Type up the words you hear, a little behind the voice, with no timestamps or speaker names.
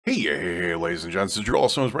Hey, ladies and gents, it's your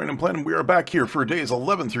also known as Brandon Plan, and we are back here for days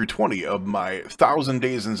 11 through 20 of my 1000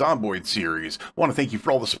 Days in Zomboid series. I want to thank you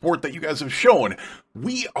for all the support that you guys have shown.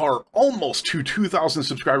 We are almost to 2,000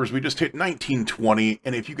 subscribers. We just hit 1920,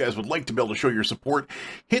 and if you guys would like to be able to show your support,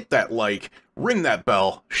 hit that like, ring that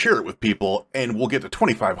bell, share it with people, and we'll get to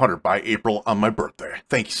 2,500 by April on my birthday.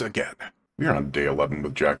 Thanks again. We're on day 11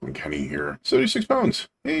 with Jacqueline Kenny here. 76 pounds.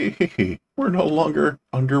 Hey, we're no longer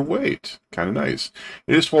underweight. Kind of nice.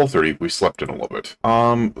 It is 12:30. We slept in a little bit.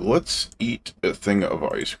 Let's eat a thing of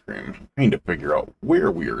ice cream. I need to figure out where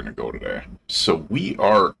we are going to go today. So we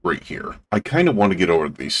are right here. I kind of want to get over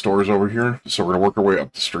to these stores over here. So we're going to work our way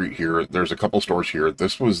up the street here. There's a couple stores here.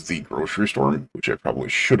 This was the grocery store, which I probably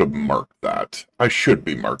should have marked that. I should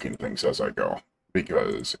be marking things as I go,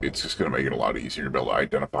 because it's just going to make it a lot easier to be able to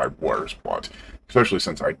identify where's what, especially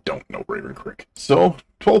since I don't know Raven Creek. So,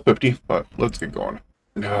 12:50, but let's get going.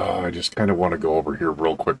 I just kind of want to go over here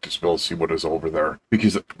real quick just to be able to see what is over there,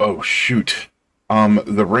 because, oh shoot,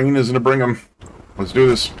 the rain is going to bring them. Let's do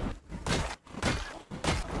this.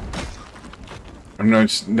 I'm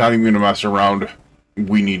not even going to mess around.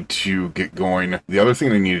 We need to get going. The other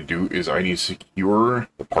thing I need to do is I need to secure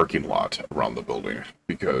the parking lot around the building,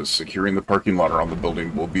 because securing the parking lot around the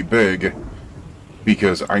building will be big,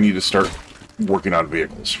 because I need to start working on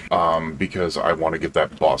vehicles, because I want to get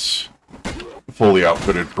that bus fully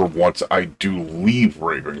outfitted for once I do leave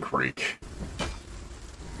Raven Creek.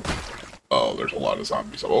 Oh, there's a lot of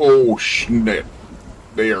zombies. Oh, shit.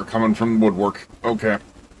 They are coming from the woodwork. Okay.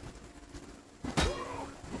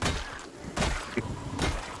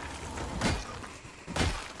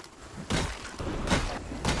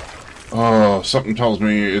 Oh, something tells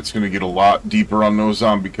me it's going to get a lot deeper on those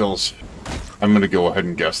zombie kills. I'm going to go ahead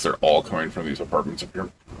and guess they're all coming from these apartments up here.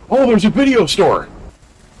 Oh, there's a video store!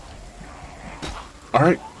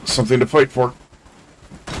 Alright, something to fight for.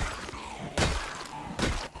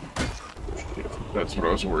 That's what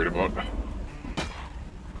I was worried about.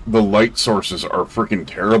 The light sources are freaking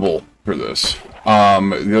terrible for this.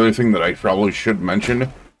 The other thing that I probably should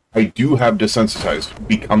mention, I do have desensitized,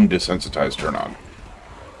 become desensitized turn on.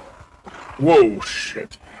 Whoa,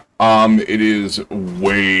 shit. It is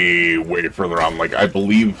way further on. Like, I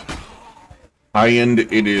believe high end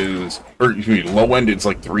it is, or excuse me, low end it's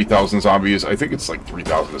like 3,000 zombies. I think it's like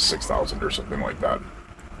 3,000 to 6,000 or something like that.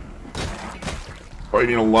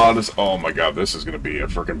 Fighting a lot of, oh my god, this is going to be a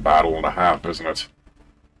freaking battle and a half, isn't it?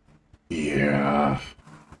 Yeah.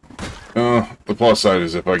 The plus side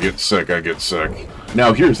is if I get sick, I get sick.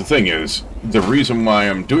 Now, here's the thing is, the reason why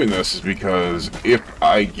I'm doing this is because if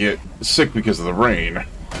I get sick because of the rain,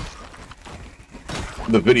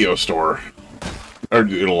 the video store, or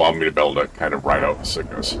it'll allow me to be able to kind of ride out the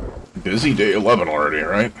sickness. Busy day 11 already,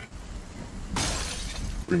 right?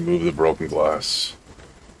 Remove the broken glass.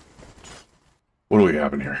 What do we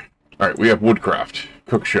have in here? Alright, we have woodcraft.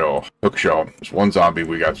 Cook show. Cook show. There's one zombie.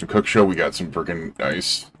 We got some cook show. We got some freaking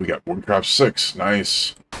nice. We got woodcraft 6.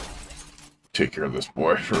 Nice. Take care of this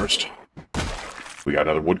boy first. We got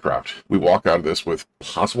another woodcraft. We walk out of this with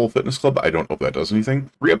possible fitness club. I don't know if that does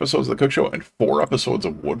anything. 3 episodes of the cook show and 4 episodes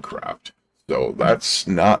of woodcraft. So that's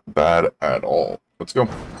not bad at all. Let's go.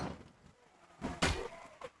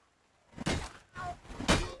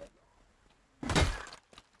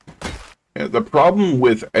 Yeah, the problem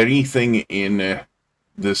with anything in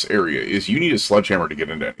this area is you need a sledgehammer to get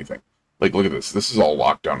into anything. Like, look at this. This is all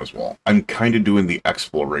locked down as well. I'm kind of doing the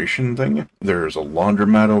exploration thing. There's a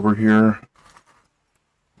laundromat over here.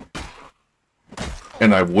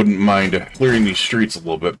 And I wouldn't mind clearing these streets a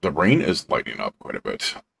little bit. The rain is lighting up quite a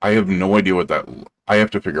bit. I have no idea what that... I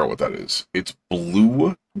have to figure out what that is. It's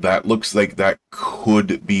blue. That looks like that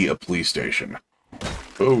could be a police station.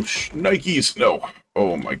 Oh, Nikes! No.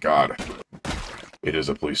 Oh my god. It is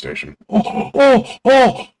a police station. Oh!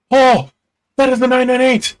 That is the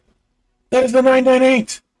 998! That is the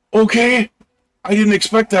 998! Okay! I didn't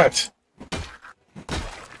expect that. A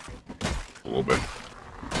little bit.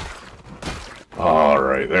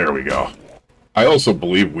 Alright, there we go. I also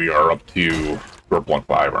believe we are up to short blunt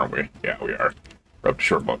 5, aren't we? Yeah, we are. We're up to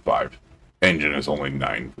short blunt 5. Engine is only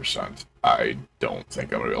 9%. I don't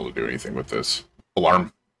think I'm going to be able to do anything with this.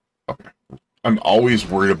 Alarm. Okay. I'm always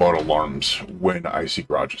worried about alarms when I see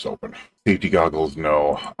garages open. Safety goggles,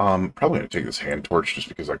 no. Probably going to take this hand torch just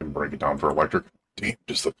because I can break it down for electric. Damn,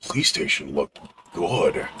 does the police station look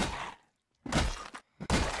good?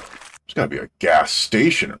 There's got to be a gas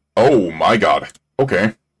station. Oh my god.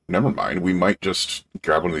 Okay, never mind. We might just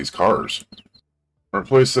grab one of these cars.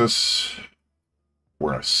 Replace this.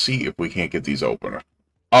 We're going to see if we can't get these open.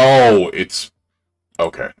 Oh, it's...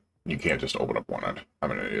 Okay. You can't just open up one end.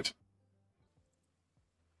 I'm an idiot.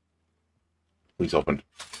 Please open.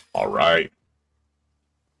 All right.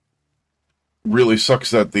 Really sucks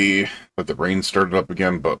that the rain started up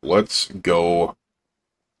again, but let's go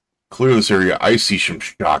clear this area. I see some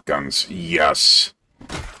shotguns. Yes.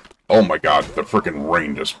 Oh my god, the freaking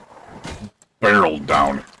rain just barreled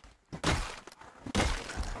down.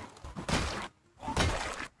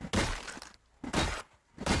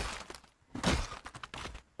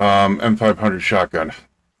 M500 shotgun.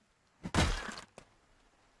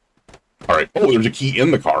 Alright. Oh, there's a key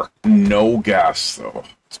in the car. No gas, though.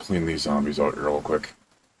 Let's clean these zombies out here real quick.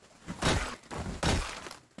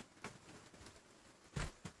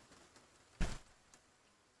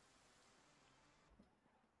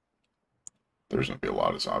 There's gonna be a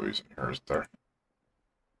lot of zombies in here, isn't there?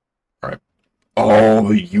 Alright.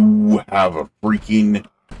 Oh, you have a freaking...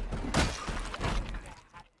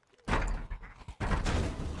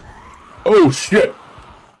 Oh, shit!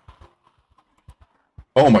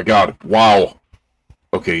 Oh my god, wow.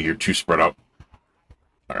 Okay, you're too spread out.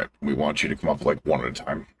 Alright, we want you to come up like one at a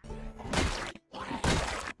time. Oh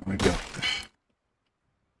my god.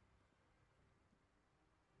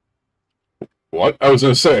 What? I was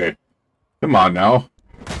gonna say. Come on now.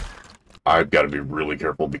 I've got to be really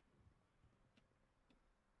careful. Come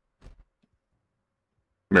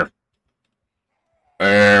here.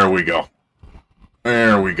 There we go.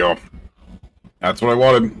 There we go. That's what I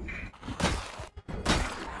wanted.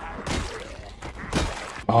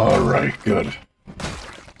 Alright, good.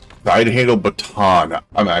 Side handle baton.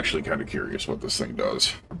 I'm actually kind of curious what this thing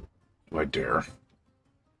does. Do I dare?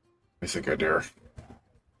 I think I dare.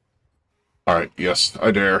 Alright, yes,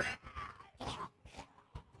 I dare.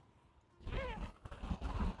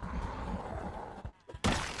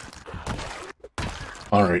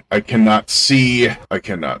 Alright, I cannot see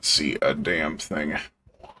a damn thing.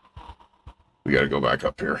 We gotta go back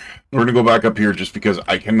up here. We're gonna go back up here just because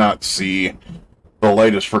I cannot see. The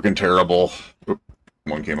light is freaking terrible. Oop,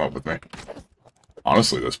 one came up with me.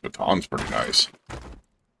 Honestly, this baton's pretty nice.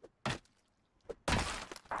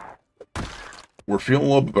 We're feeling a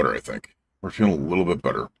little bit better, I think. We're feeling a little bit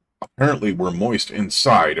better. Apparently, we're moist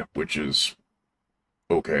inside, which is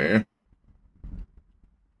okay.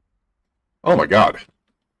 Oh my god.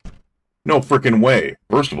 No frickin' way.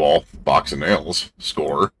 First of all, box of nails.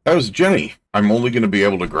 Score. That was Jenny. I'm only going to be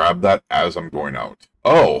able to grab that as I'm going out.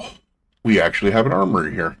 Oh, we actually have an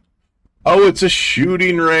armory here. Oh, it's a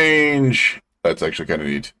shooting range. That's actually kind of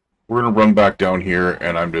neat. We're going to run back down here,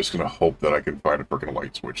 and I'm just going to hope that I can find a frickin'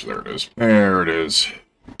 light switch. There it is. There it is.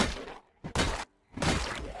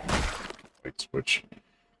 Light switch.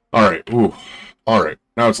 Alright, ooh. Alright,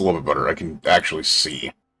 now it's a little bit better. I can actually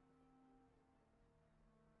see.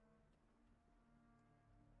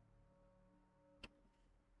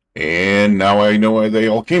 And now I know why they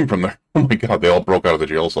all came from there. Oh my god, they all broke out of the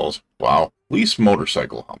jail cells. Wow. Police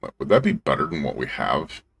motorcycle helmet. Would that be better than what we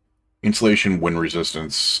have? Insulation, wind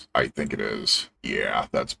resistance. I think it is. Yeah,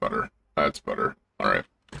 that's better. That's better. Alright.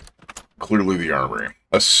 Clearly the armory.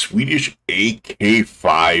 A Swedish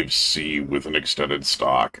AK-5C with an extended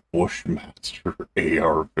stock. Bushmaster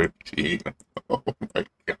AR-15. Oh my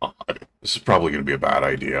god. This is probably going to be a bad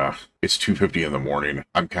idea. It's 2:50 in the morning.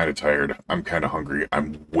 I'm kind of tired. I'm kind of hungry.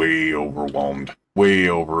 I'm way overwhelmed. Way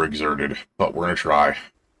overexerted. But we're going to try.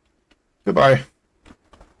 Goodbye.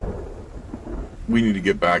 We need to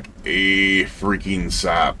get back a freaking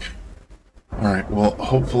sap. Alright, well,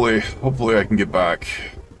 hopefully I can get back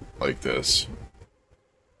like this.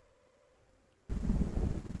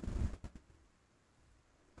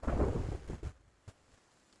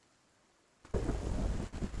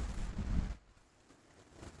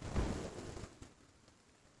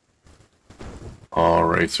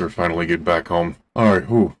 Alright, so we're finally getting back home. Alright,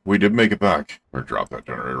 we did make it back. We're gonna drop that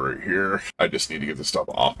generator right here. I just need to get this stuff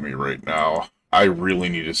off me right now. I really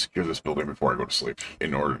need to secure this building before I go to sleep.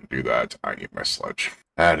 In order to do that, I need my sledge.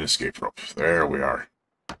 And an escape rope. There we are.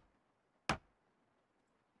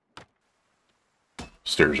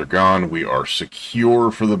 Stairs are gone. We are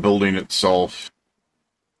secure for the building itself.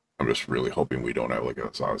 I'm just really hoping we don't have like a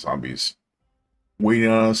lot of zombies waiting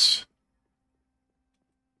on us.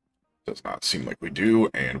 Does not seem like we do,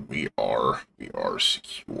 and we are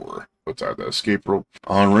secure. Let's add the escape rope.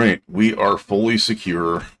 Alright, we are fully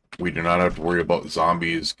secure. We do not have to worry about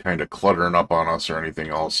zombies kind of cluttering up on us or anything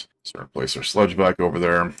else. So we're going to place our sledge back over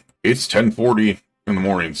there. It's 10:40 in the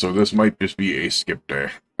morning, so this might just be a skip day.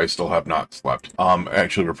 I still have not slept.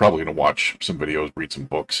 Actually, we're probably going to watch some videos, read some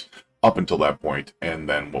books up until that point, and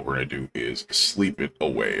then what we're going to do is sleep it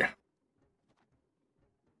away.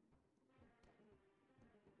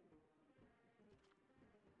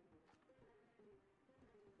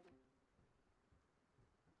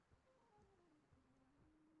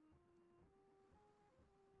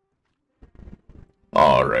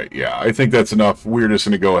 All right, yeah, I think that's enough. We're just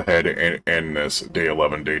going to go ahead and end this day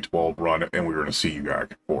 11, day 12 run, and we're going to see you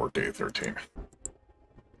back for day 13.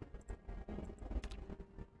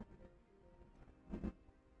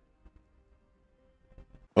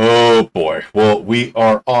 Oh boy. Well, we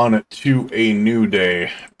are on to a new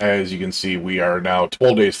day. As you can see, we are now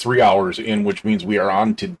 12 days, 3 hours in, which means we are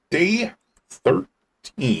on to day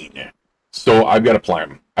 13. So I've got a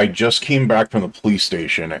plan. I just came back from the police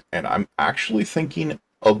station, and I'm actually thinking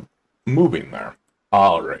of moving there.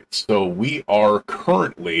 All right, so we are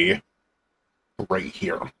currently right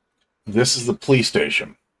here. This is the police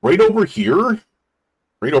station. Right over here,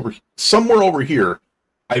 somewhere over here,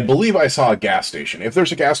 I believe I saw a gas station. If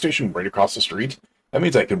there's a gas station right across the street, that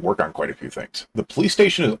means I could work on quite a few things. The police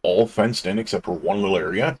station is all fenced in except for one little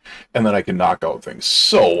area, and then I can knock out things.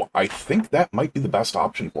 So I think that might be the best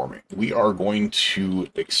option for me. We are going to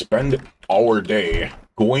expend our day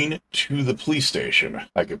going to the police station.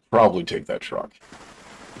 I could probably take that truck.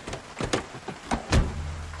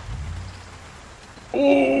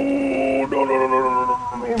 Oh,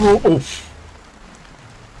 no. Oof.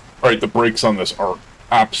 All right, the brakes on this are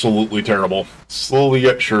absolutely terrible. Slowly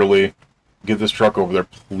yet surely, get this truck over there.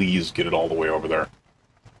 Please get it all the way over there.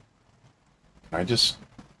 Can I just...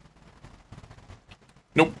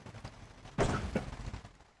 Nope.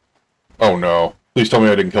 Oh no. Please tell me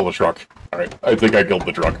I didn't kill the truck. Alright, I think I killed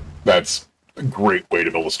the truck. That's a great way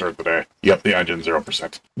to be able to start the day. Yep, the engine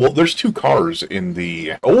 0%. Well, there's 2 cars in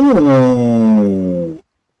the... Oh!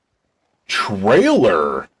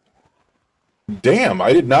 Trailer! Damn,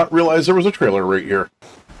 I did not realize there was a trailer right here.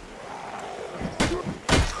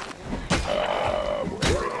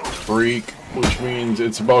 Freak, which means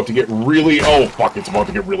it's about to get really... Oh, fuck, it's about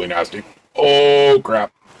to get really nasty. Oh,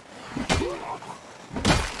 crap.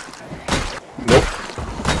 Nope.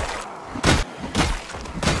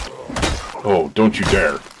 Oh, don't you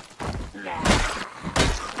dare.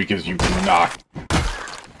 Because you cannot.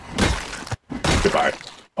 Goodbye.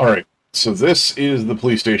 Alright. So this is the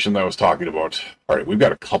police station that I was talking about. Alright, we've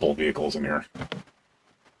got a couple vehicles in here.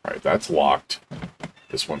 Alright, that's locked.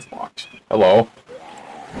 This one's locked. Hello?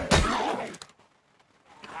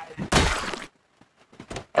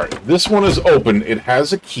 Alright, this one is open. It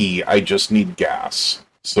has a key. I just need gas.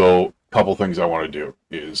 So, a couple things I want to do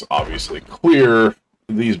is obviously clear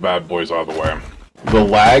these bad boys out of the way. The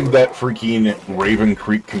lag that freaking Raven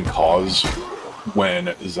Creek can cause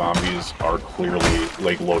when zombies are clearly,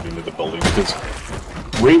 like, loading into the building, because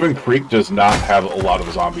Raven Creek does not have a lot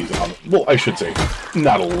of zombies on... Well, I should say,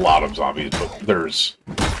 not a lot of zombies, but there's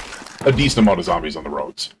a decent amount of zombies on the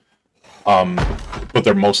roads. But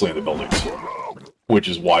they're mostly in the buildings, which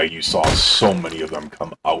is why you saw so many of them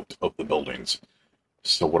come out of the buildings.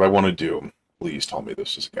 So what I want to do... Please tell me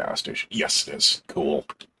this is a gas station. Yes, it is. Cool.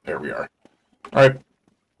 There we are. Alright.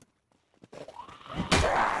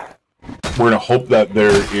 We're going to hope that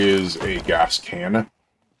there is a gas can.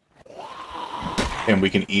 And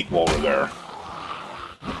we can eat while we're there.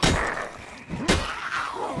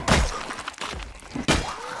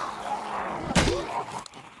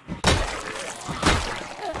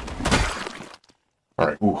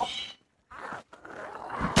 Alright, ooh.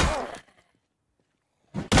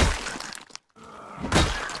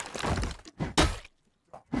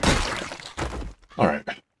 Alright.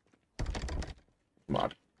 Come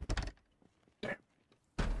on. Damn.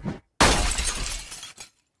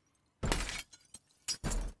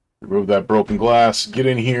 Remove that broken glass. Get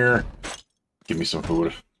in here. Give me some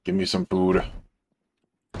food. Give me some food.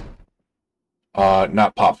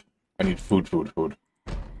 Not pop. I need food.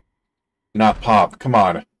 Not pop. Come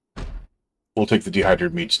on. We'll take the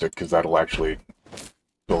dehydrated meat stick, because that'll actually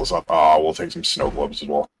fill us up. Oh, we'll take some snow globes as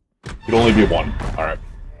well. It'll only be 1. Alright.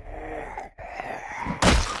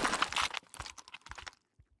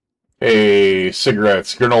 Hey,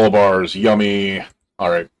 cigarettes, granola bars, yummy.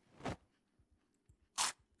 Alright.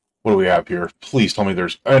 What do we have here? Please tell me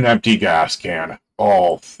there's an empty gas can.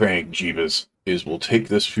 Oh, thank Jeebus. We'll take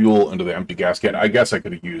this fuel into the empty gas can. I guess I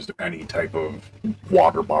could have used any type of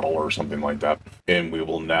water bottle or something like that. And we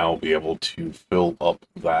will now be able to fill up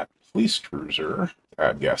that police cruiser.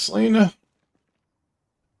 Add gasoline.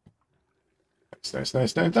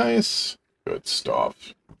 Nice. Good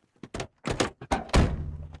stuff.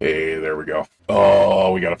 Hey, there we go.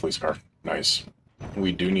 Oh, we got a police car. Nice.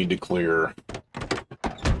 We do need to clear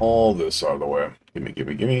all this out of the way.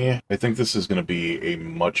 Gimme. I think this is going to be a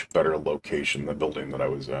much better location than the building that I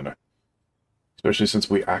was in. Especially since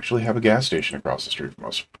we actually have a gas station across the street from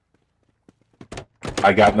us.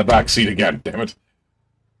 I got in the back seat again, damn it.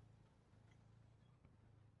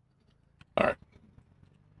 Alright.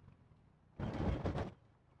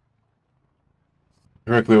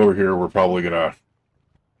 Directly over here, we're probably gonna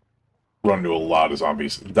run into a lot of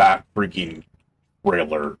zombies. That freaking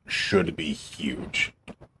trailer should be huge.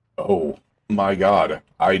 Oh my god.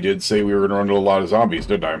 I did say we were gonna run into a lot of zombies,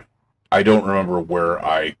 didn't I? I don't remember where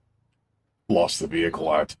I lost the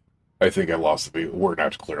vehicle at. I think I lost the vehicle. We're gonna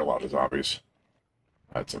have to clear a lot of zombies.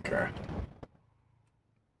 That's okay.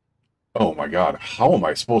 Oh my god. How am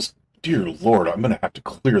I supposed... Dear lord, I'm gonna have to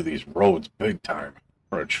clear these roads big time.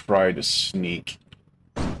 I'm gonna try to sneak...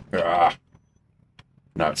 Ah.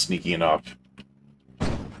 Not sneaky enough.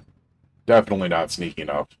 Definitely not sneaky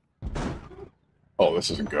enough. Oh,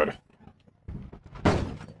 this isn't good.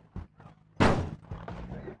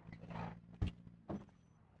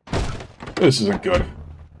 This isn't good.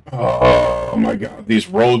 Oh my god, these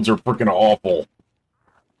roads are freaking awful.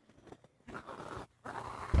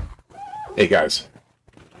 Hey guys.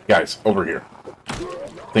 Guys, over here.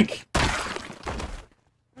 Think.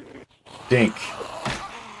 Think.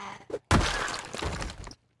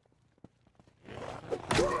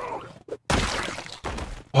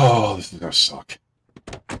 Oh, this is gonna suck.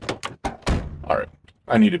 Alright.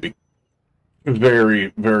 I need to be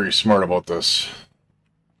very, very smart about this.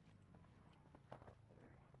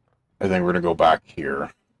 I think we're gonna go back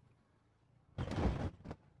here.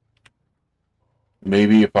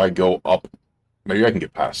 Maybe if I go up, maybe I can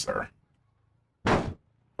get past there.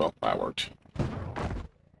 Well, that worked.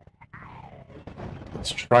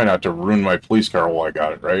 Let's try not to ruin my police car while I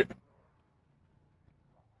got it, right?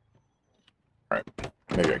 Alright,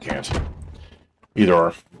 maybe I can't. Either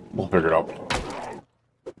or, we'll figure it out.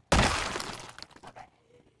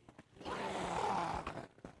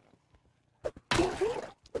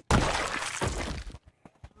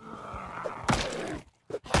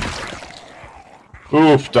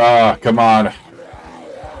 Oof, duh, come on.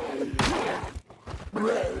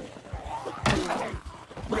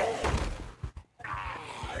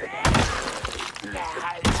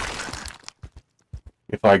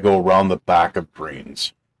 If I go around the back of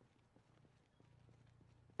Greens,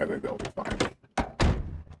 I think they'll be fine.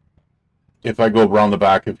 If I go around the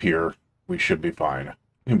back of here, we should be fine. It's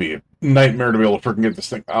gonna be a nightmare to be able to freaking get this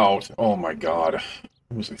thing out. Oh my god.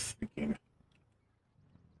 What was I thinking?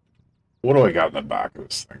 What do I got in the back of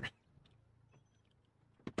this thing?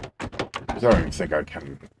 I don't even think I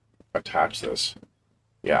can attach this.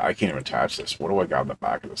 Yeah, I can't even attach this. What do I got in the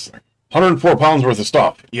back of this thing? 104 pounds worth of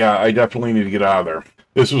stuff. Yeah, I definitely need to get out of there.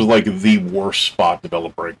 This was like the worst spot to be able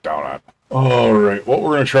to break down at. Alright, what we're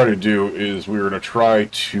going to try to do is we're going to try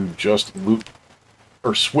to just loot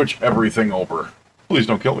or switch everything over. Please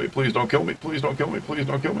don't kill me. Please don't kill me. Please don't kill me. Please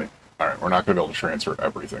don't kill me. Alright, we're not going to be able to transfer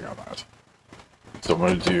everything on that. So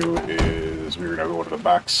what I'm going to do is we're going to go to the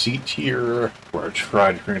back seat here. We're going to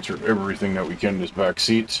try to transfer everything that we can to this back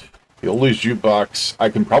seat. The oldies jukebox, I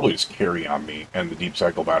can probably just carry on me, and the deep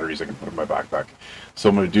cycle batteries I can put in my backpack. So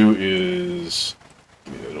what I'm going to do is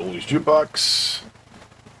give me the oldies jukebox.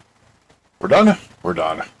 We're done? We're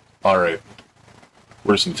done. Alright.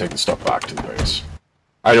 We're just going to take the stuff back to the base.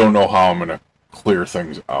 I don't know how I'm going to clear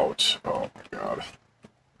things out. Oh my god.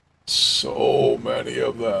 So many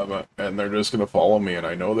of them, and they're just gonna follow me, and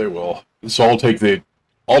I know they will. So I'll take the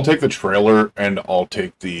trailer, and I'll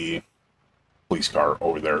take the police car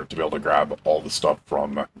over there to be able to grab all the stuff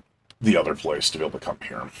from the other place to be able to come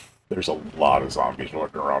here. There's a lot of zombies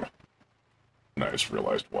looking around, and I just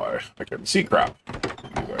realized why I couldn't see crap.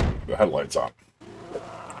 The headlights on.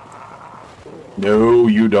 No,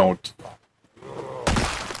 you don't.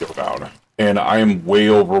 Go down. And I am way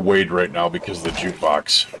overweight right now because of the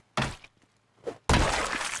jukebox.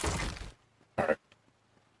 Alright.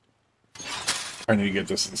 I need to get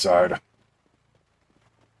this inside.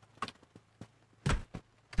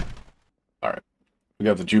 Alright. We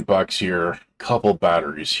got the jukebox here. Couple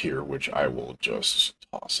batteries here, which I will just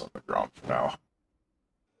toss on the ground for now.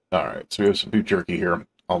 Alright, so we have some beef jerky here.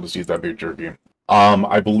 I'll just eat that beef jerky.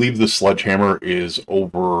 I believe the sledgehammer is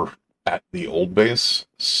over at the old base,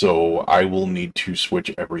 so I will need to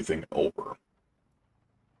switch everything over.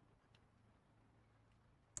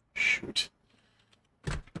 Shoot.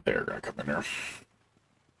 They're gonna come in here.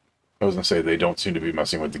 I was gonna say they don't seem to be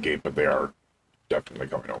messing with the gate, but they are definitely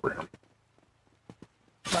coming over here.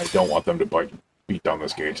 I don't want them to beat down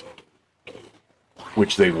this gate,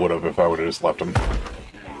 which they would have if I would have just left them.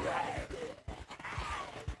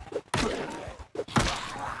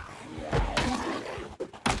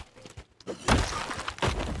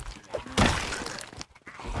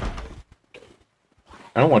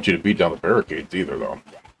 I don't want you to beat down the barricades either, though.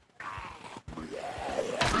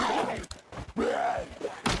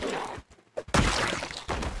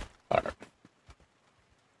 Alright.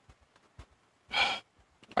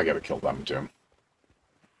 I gotta kill them, too.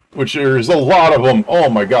 Which there's a lot of them. Oh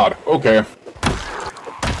my god. Okay.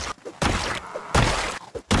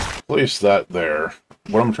 Place that there.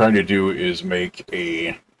 What I'm trying to do is make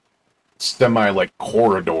a semi-like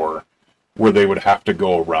corridor where they would have to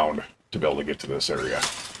go around to be able to get to this area.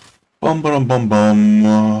 Bum bum bum bum.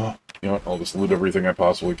 You know what? I'll just loot everything I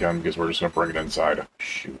possibly can because we're just gonna bring it inside.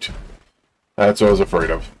 Shoot. That's what I was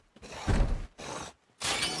afraid of.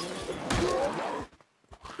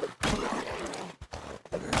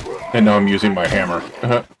 And now I'm using my hammer.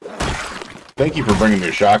 Thank you for bringing me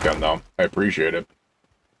a shotgun, though. I appreciate it.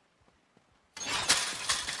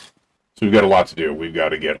 So we've got a lot to do. We've got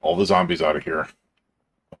to get all the zombies out of here.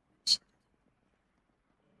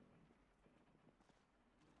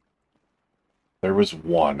 There was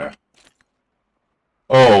one.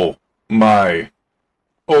 Oh, my.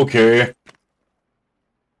 Okay.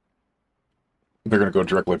 They're going to go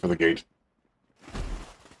directly for the gate.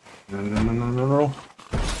 No.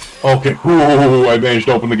 Okay. Ooh, I managed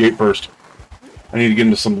to open the gate first. I need to get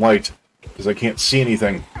into some light, because I can't see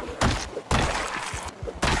anything.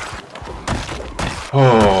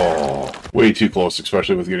 Oh, way too close,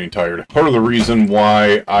 especially with getting tired. Part of the reason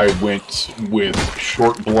why I went with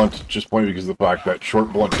short blunt, just plain because of the fact that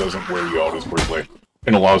short blunt doesn't wear you out as quickly,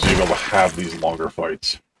 and allows you to be able to have these longer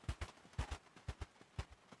fights.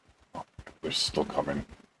 Oh, they're still coming.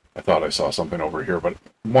 I thought I saw something over here, but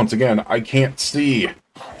once again, I can't see.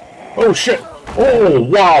 Oh shit! Oh,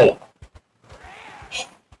 wow!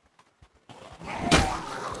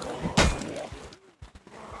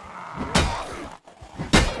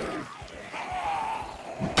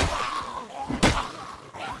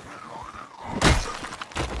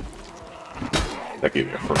 That gave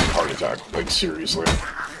me a freaking heart attack. Like, seriously.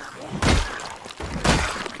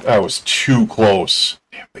 That was too close.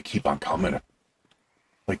 Damn, they keep on coming.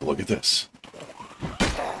 Like, look at this.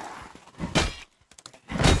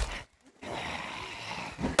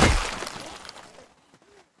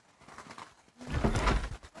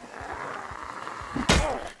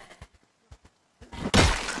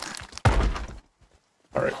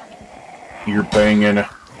 Alright. You're banging and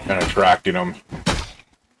attracting them.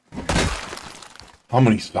 How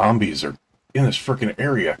many zombies are in this freaking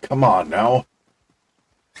area? Come on now.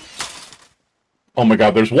 Oh my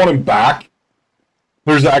god, there's one in back.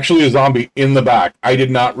 There's actually a zombie in the back. I did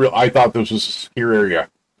not I thought this was a secure area.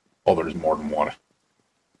 Oh, there's more than one.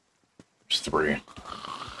 There's three.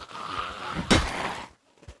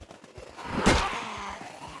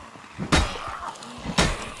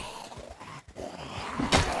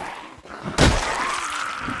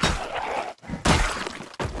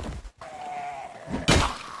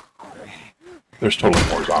 There's totally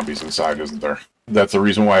more zombies inside, isn't there? That's the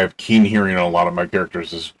reason why I have keen hearing on a lot of my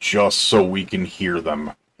characters, is just so we can hear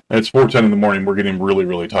them. And it's 4:10 in the morning, we're getting really,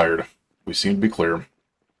 really tired. We seem to be clear.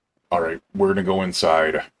 Alright, we're gonna go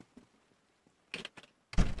inside.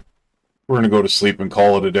 We're gonna go to sleep and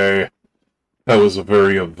call it a day. That was a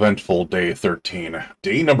very eventful day 13.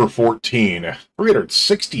 Day number 14.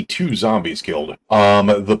 362 zombies killed.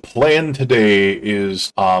 The plan today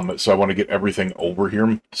is, so I want to get everything over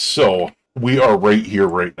here. So, we are right here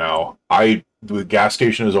right now. The gas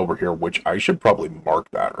station is over here, which I should probably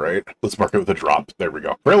mark that, right? Let's mark it with a drop. There we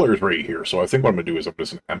go. Trailer is right here. So I think what I'm going to do is I'm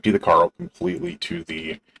just going to empty the car out completely to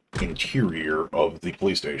the interior of the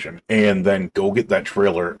police station, and then go get that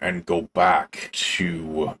trailer and go back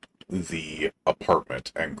to the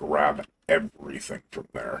apartment and grab everything from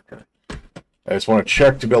there. I just want to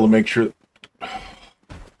check to be able to make sure.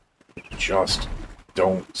 Just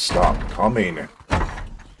don't stop coming.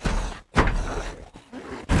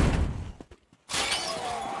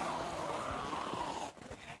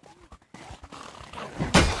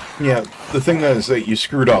 Yeah, the thing is that you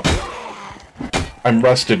screwed up. I'm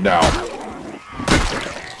rested now.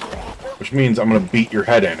 Which means I'm gonna beat your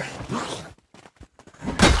head in.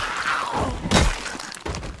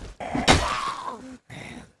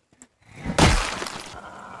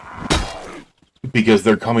 Because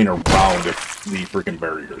they're coming around the freaking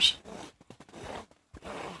barriers.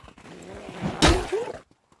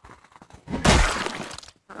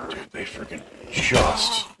 Dude, they freaking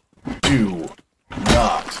just do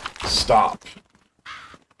not stop.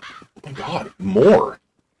 Oh my god, more.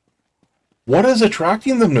 What is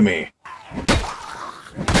attracting them to me?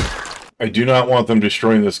 I do not want them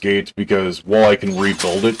destroying this gate because while I can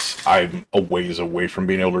rebuild it, I'm a ways away from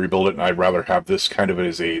being able to rebuild it, and I'd rather have this kind of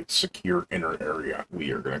as a secure inner area.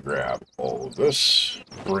 We are going to grab all of this,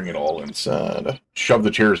 bring it all inside, shove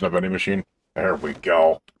the chairs in a vending machine. There we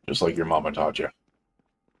go. Just like your mama taught you.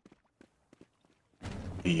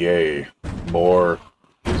 Yay. More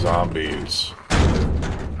zombies.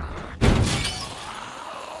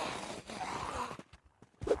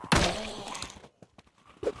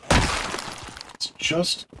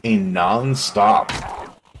 just a non-stop.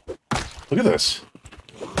 Look at this.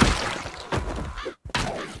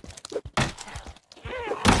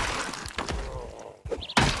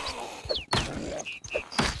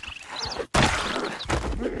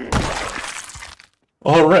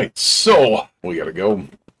 All right, so we gotta go.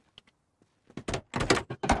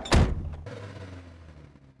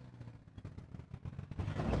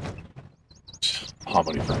 How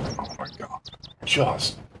many friends? Oh my god.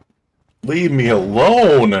 Just leave me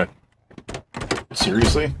alone.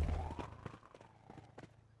 Seriously?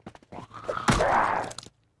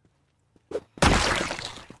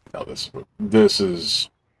 Now this is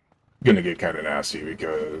gonna get kind of nasty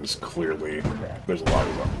because clearly there's a lot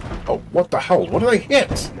of them. Oh, what the hell? What did I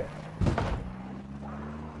hit?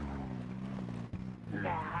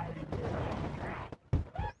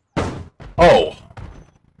 Oh.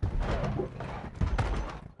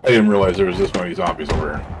 I didn't realize there was this many zombies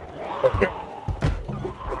over here. Okay.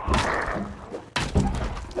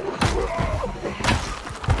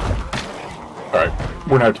 Alright,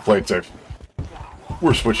 we're gonna have to play it safe.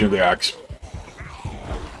 We're switching to the axe.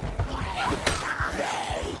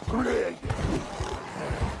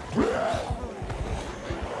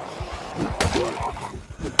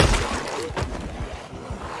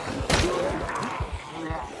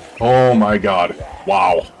 Oh my god.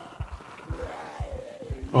 Wow.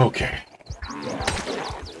 Okay.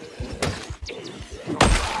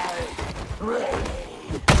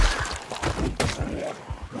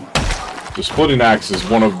 The splitting axe is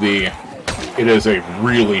one of the... It is a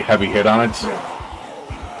really heavy hit on it.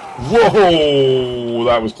 Whoa!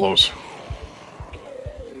 That was close.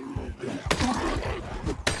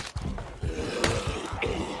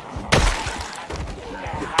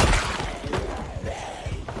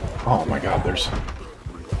 Oh my god, there's...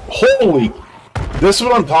 Holy... This is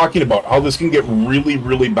what I'm talking about, how this can get really,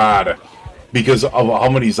 really bad because of how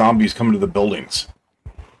many zombies come into the buildings.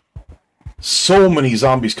 So many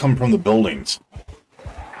zombies come from the buildings.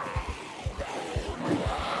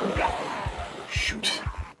 Shoot.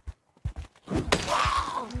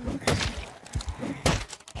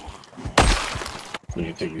 We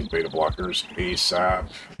need to take these beta blockers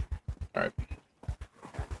ASAP. Alright.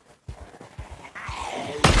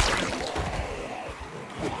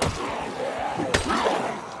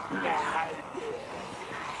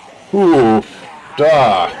 Ooh,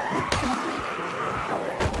 duh.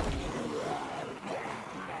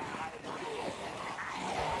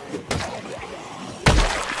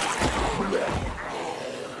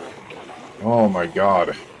 Oh my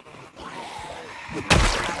god.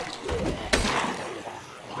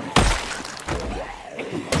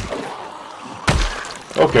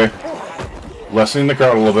 Okay. Lessening the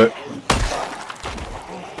crowd a little bit.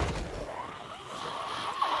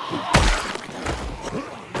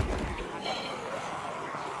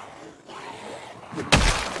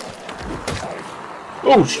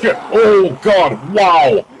 Oh shit! Oh god!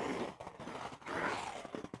 Wow!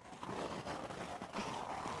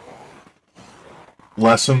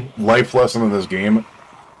 Life lesson in this game.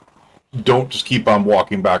 Don't just keep on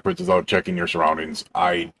walking backwards without checking your surroundings.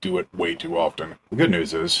 I do it way too often. The good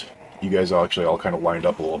news is, you guys actually all kind of lined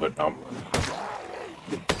up a little bit now.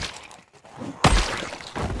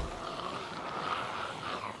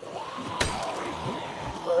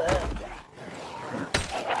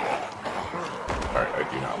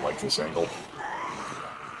 This angle.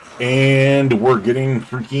 And we're getting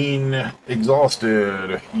freaking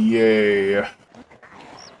exhausted. Yay.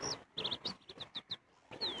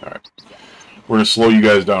 Alright. We're going to slow you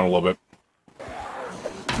guys down a little bit.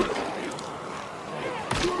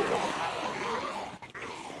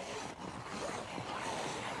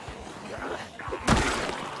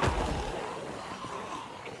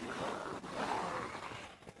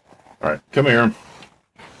 Alright, come here.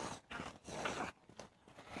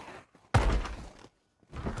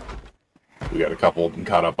 We got a couple of them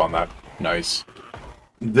caught up on that. Nice.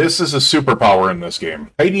 This is a superpower in this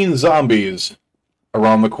game. Hiding zombies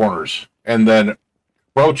around the corners and then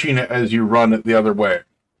crouching as you run the other way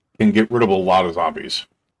can get rid of a lot of zombies.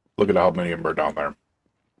 Look at how many of them are down there.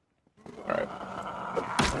 Alright.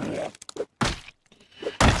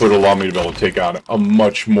 Would allow me to be able to take on a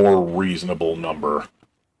much more reasonable number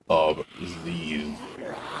of these.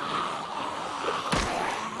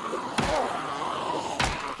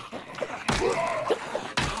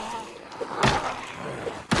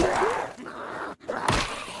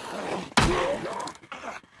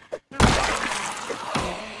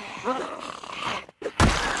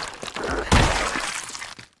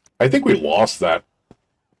 I think we lost that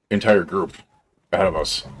entire group ahead of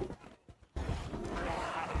us.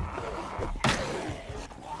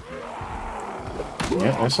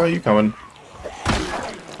 Yeah, I saw you coming.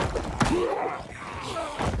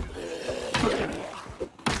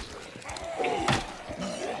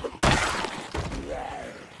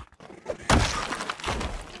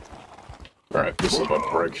 Alright, this is about to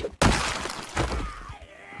break.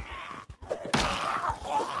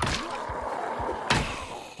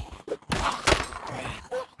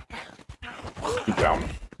 Get down.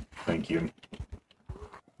 Thank you.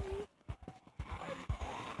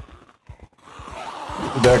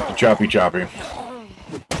 Back to Choppy Choppy.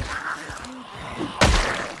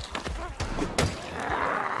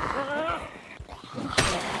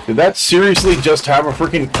 Did that seriously just have a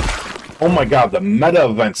freaking... Oh my god, the meta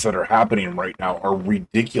events that are happening right now are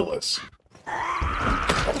ridiculous.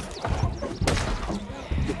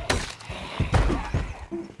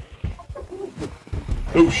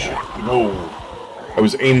 Oh shit, no. I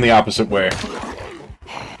was aimed the opposite way.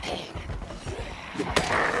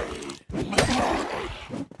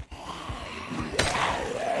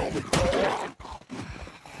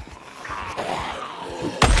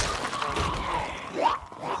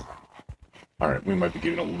 Alright, we might be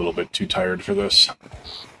getting a little bit too tired for this.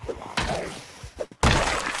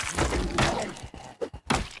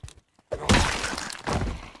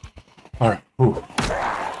 Alright, whew.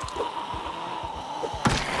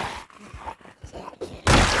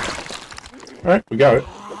 Alright, we got it.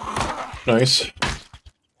 Nice.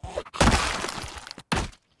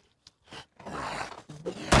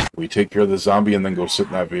 We take care of the zombie and then go sit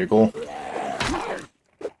in that vehicle.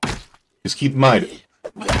 Just keep in mind,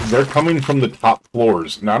 they're coming from the top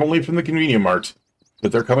floors, not only from the convenience mart,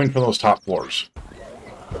 but they're coming from those top floors.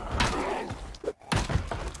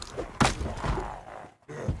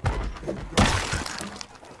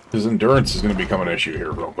 His endurance is going to become an issue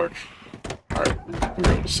here real quick. Alright, we're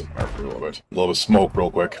going to sit there for a little bit. A little bit of smoke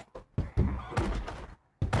real quick.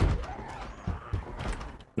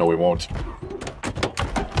 No, we won't.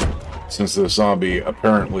 Since the zombie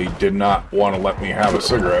apparently did not want to let me have a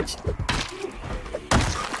cigarette.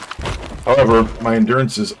 However, my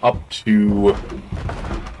endurance is up to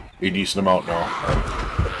a decent amount now.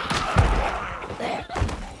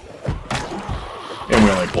 And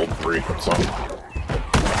we only pulled 3, so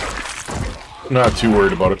I'm not too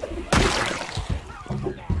worried about it.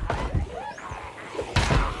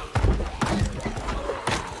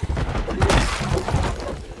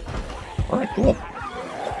 Alright, cool.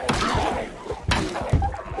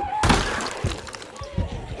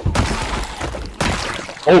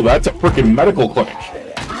 Oh, that's a freaking medical clinic.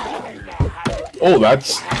 Oh,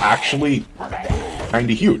 that's actually kind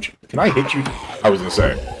of huge. Can I hit you? I was going to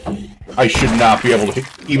say, I should not be able to hit,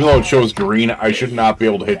 even though it shows green, I should not be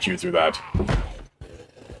able to hit you through that.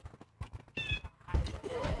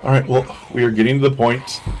 Alright, well, we are getting to the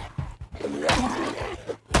point.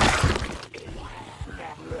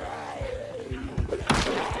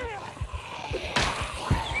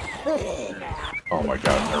 Oh my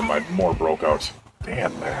god, never mind, more broke out.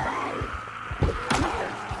 Damn, man.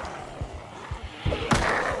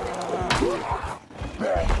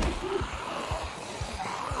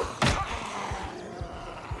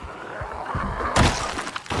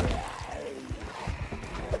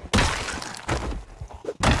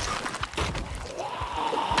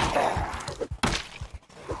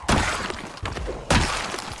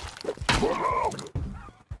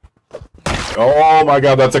 Oh my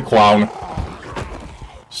god, that's a clown.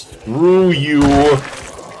 Screw you.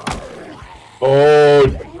 Oh,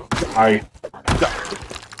 I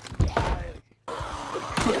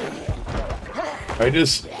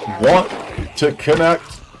just want to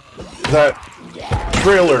connect that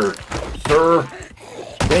trailer, sir.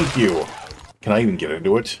 Thank you. Can I even get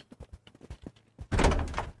into it?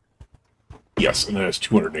 Yes, and it has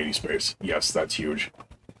 280 space. Yes, that's huge.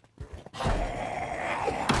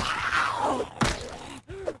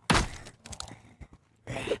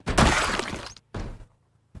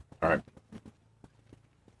 Alright.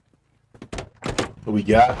 We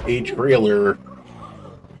got a trailer.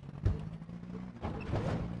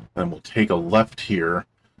 And we'll take a left here.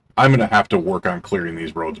 I'm going to have to work on clearing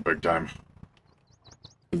these roads big time.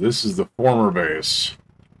 This is the former base.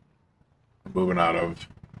 We're moving out of.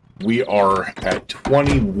 We are at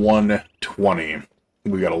 2120.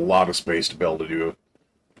 We got a lot of space to be able to do.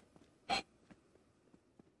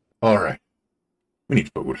 Alright. We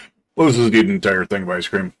need food. Well, this is the entire thing of ice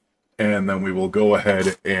cream. And then we will go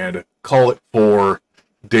ahead and call it for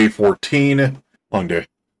day 14. Long day.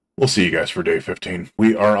 We'll see you guys for day 15.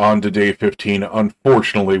 We are on to day 15.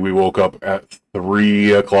 Unfortunately, we woke up at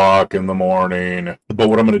 3 o'clock in the morning. But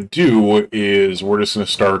what I'm going to do is we're just going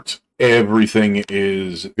to start everything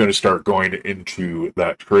is going to start going into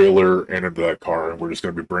that trailer and into that car, and we're just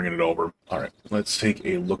going to be bringing it over. All right, let's take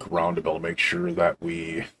a look around to be able to make sure that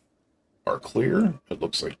we are clear. It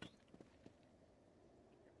looks like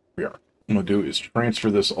we are. What I'm going to do is transfer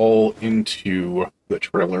this all into the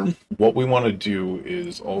trailer. What we want to do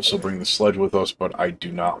is also bring the sledge with us, but I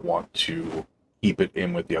do not want to keep it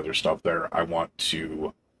in with the other stuff there. I want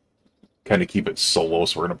to kind of keep it solo,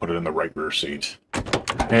 so we're going to put it in the right rear seat.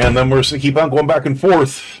 And then we're just going to keep on going back and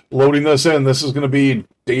forth, loading this in. This is going to be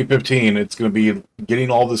day 15. It's going to be getting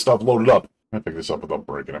all this stuff loaded up. I'm going to pick this up without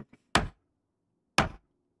breaking it.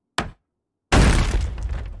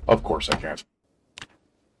 Of course I can't.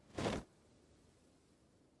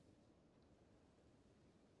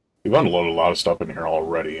 We've unloaded a lot of stuff in here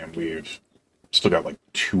already, and we've still got like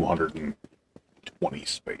 220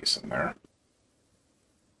 space in there.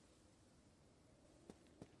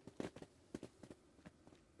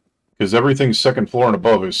 Because everything second floor and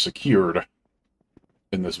above is secured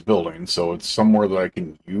in this building, so it's somewhere that I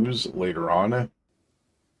can use later on.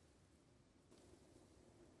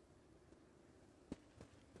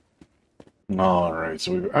 Alright,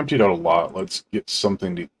 so we've emptied out a lot. Let's get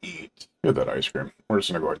something to eat. Get that ice cream. We're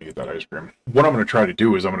just going to go ahead and eat that ice cream. What I'm going to try to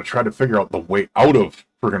do is I'm going to try to figure out the way out of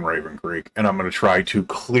friggin' Raven Creek, and I'm going to try to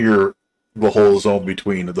clear the whole zone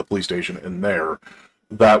between the police station and there.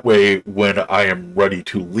 That way, when I am ready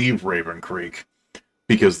to leave Raven Creek,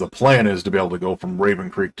 because the plan is to be able to go from Raven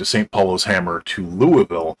Creek to St. Paulos Hammer to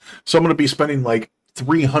Louisville, so I'm going to be spending like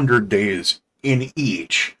 300 days in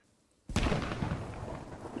each.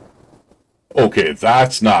 Okay,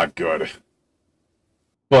 that's not good.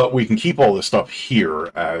 But we can keep all this stuff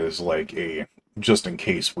here as like a, just in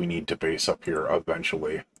case we need to base up here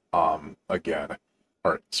eventually, again.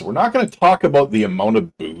 Alright, so we're not going to talk about the amount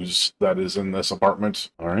of booze that is in this apartment.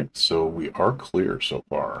 Alright, so we are clear so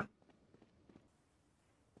far.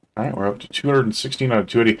 Alright, we're up to 216 out of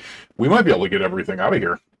 280. We might be able to get everything out of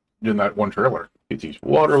here in that one trailer. Get these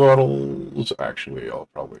water bottles. Actually, I'll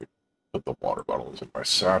probably put the water bottles in my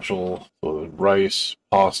satchel. So the rice,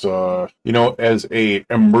 pasta. You know, as a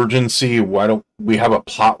emergency, why don't we have a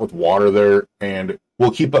pot with water there, and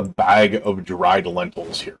we'll keep a bag of dried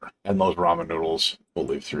lentils here. And those ramen noodles, we'll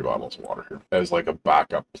leave 3 bottles of water here as like a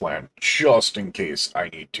backup plan, just in case I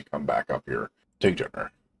need to come back up here. Take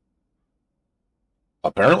dinner.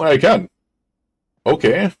 Apparently I can.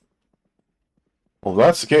 Okay. Well, if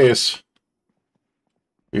that's the case,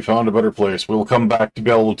 we found a better place. We'll come back to be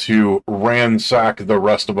able to ransack the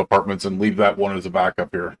rest of apartments and leave that one as a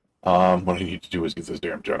backup here. What I need to do is get this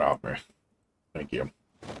damn jet off me. Thank you.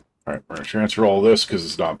 Alright, we're going to transfer all this because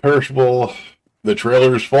it's not perishable. The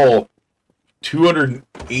trailer's full.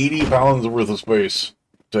 280 pounds worth of space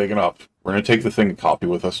taken up. We're going to take the thing and copy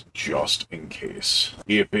with us just in case.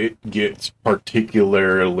 If it gets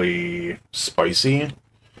particularly spicy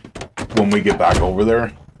when we get back over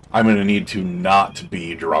there, I'm going to need to not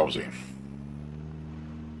be drowsy.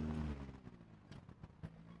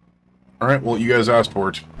 Alright, well, you guys asked for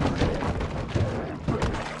it.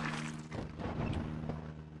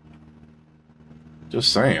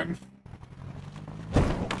 Just saying.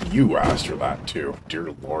 You asked for that, too.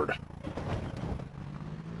 Dear Lord.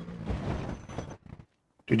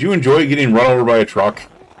 Did you enjoy getting run over by a truck?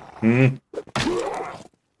 Hmm?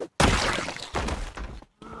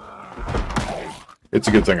 It's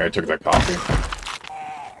a good thing I took that coffee.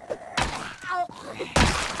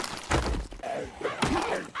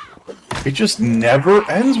 It just never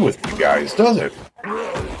ends with you guys, does it?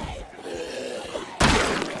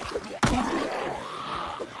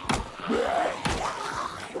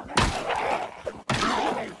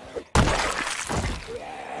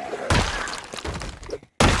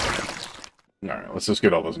 Alright, let's just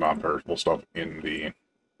get all this non-perishable stuff in the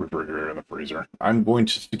refrigerator and the freezer. I'm going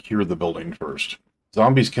to secure the building first.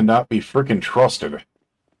 Zombies cannot be frickin' trusted.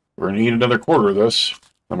 We're going to need another quarter of this.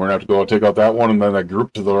 Then we're going to have to go and take out that one and then that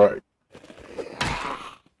group to the right.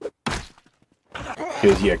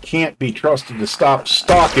 Because you can't be trusted to stop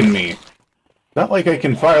stalking me. Not like I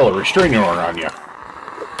can file a restraining order on you.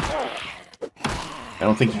 I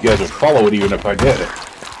don't think you guys would follow it even if I did.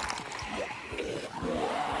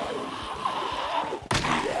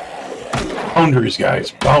 Boundaries,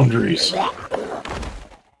 guys. Boundaries.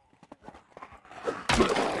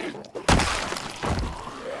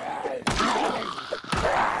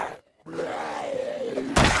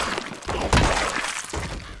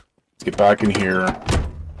 Let's get back in here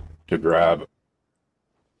to grab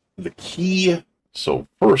the key. So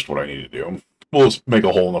first what I need to do, we'll just make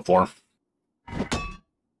a hole in the floor.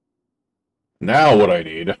 Now what I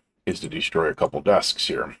need is to destroy a couple desks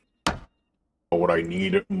here. But what I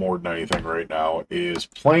need more than anything right now is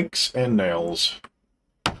planks and nails.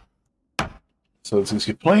 So let's just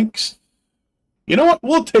get planks. You know what?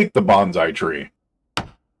 We'll take the bonsai tree.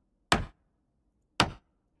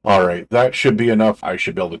 Alright, that should be enough. I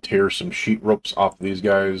should be able to tear some sheet ropes off of these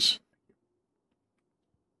guys.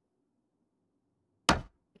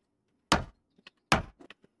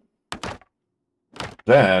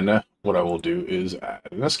 Then, what I will do is add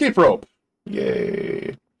an escape rope.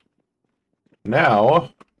 Yay!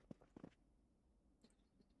 Now,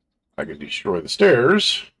 I can destroy the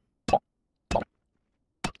stairs.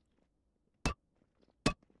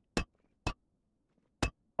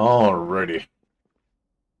 Alrighty.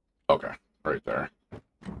 Okay, right there.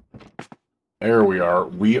 There we are.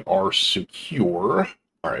 We are secure.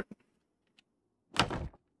 Alright.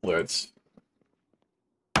 Let's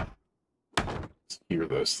hear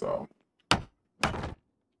this, though.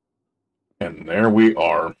 And there we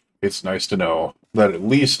are. It's nice to know that at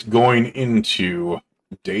least going into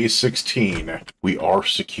day 16, we are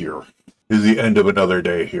secure. This is the end of another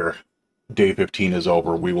day here. Day 15 is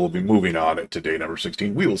over. We will be moving on to day number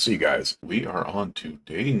 16. We will see you guys. We are on to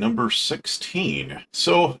day number 16.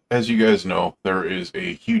 So, as you guys know, there is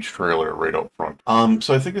a huge trailer right out front.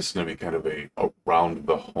 So I think this is going to be kind of a around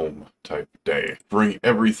the home type day. Bring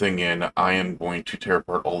everything in. I am going to tear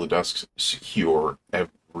apart all the desks, secure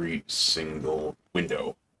every single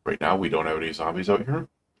window. Right now, we don't have any zombies out here,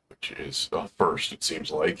 which is a first, it seems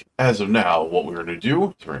like. As of now, what we're going to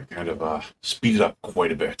do is we're going to kind of speed it up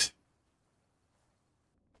quite a bit.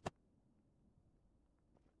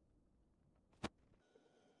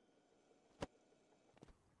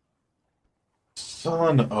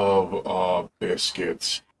 Son of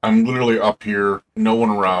biscuits. I'm literally up here, no one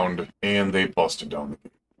around, and they busted down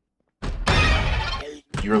the gate.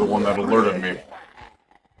 You're the one that alerted me.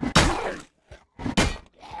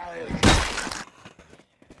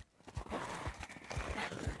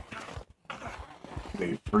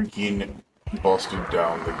 They freaking busted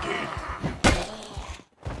down the gate.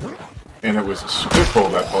 And it was a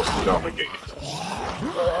Swifto that busted down the gate.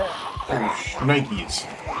 Oh, Nikes.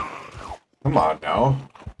 Come on now.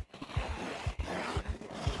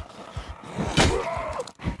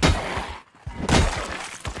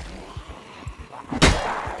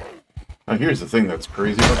 Now here's the thing that's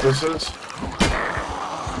crazy about this is.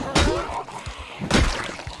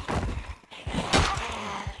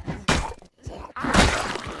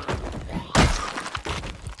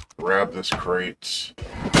 Grab this crate.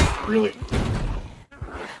 Really?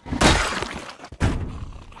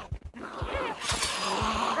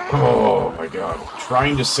 Oh my god.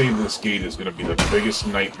 Trying to save this gate is going to be the biggest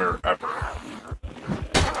nightmare ever.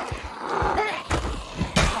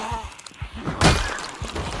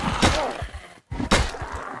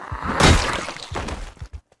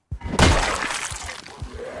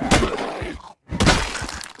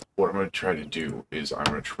 What I'm going to try to do is I'm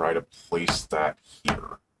going to try to place that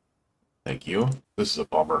here. Thank you. This is a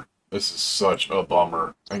bummer. This is such a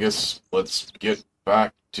bummer. I guess let's get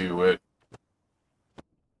back to it.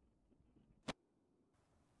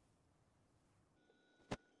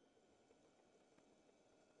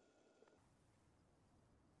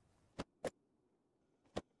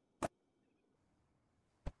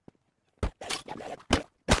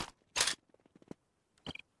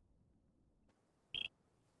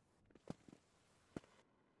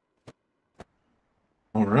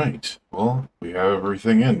 Alright, well, we have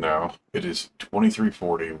everything in now. It is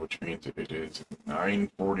 23:40, which means it is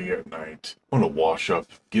 9:40 at night. I'm going to wash up,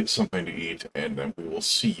 get something to eat, and then we will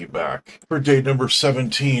see you back for day number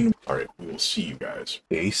 17. Alright, we will see you guys.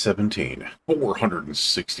 Day 17.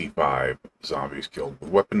 465 zombies killed with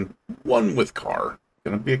weapon, 1 with car.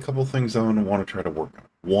 Gonna be a couple things I'm gonna want to try to work on.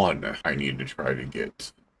 1, I need to try to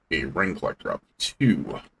get a ring collector up.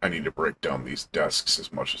 2, I need to break down these desks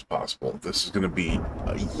as much as possible. This is going to be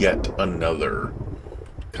yet another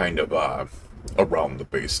kind of around the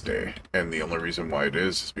base day. And the only reason why it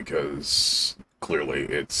is because clearly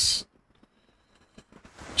it's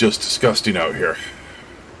just disgusting out here.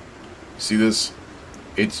 See this?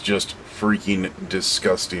 It's just freaking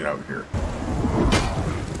disgusting out here.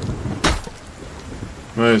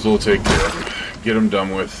 Might as well take care of them. Get them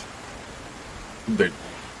done with.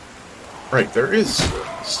 Right, there is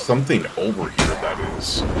something over here that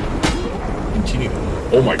is continuing.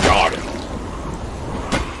 Oh my god.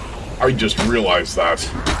 I just realized that.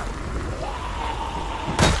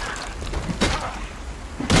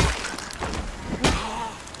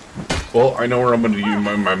 Well, I know where I'm going to do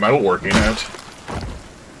my metalworking at.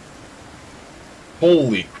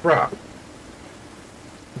 Holy crap.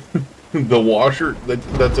 The washer,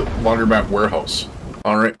 that's a laundromat warehouse.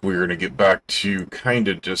 Alright, we're going to get back to kind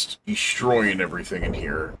of just destroying everything in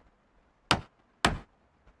here.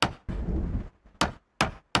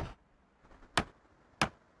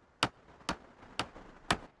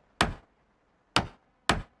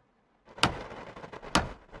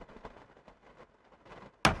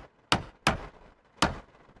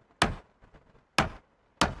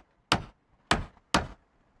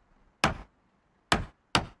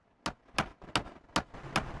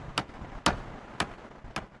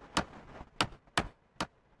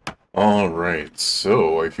 Alright,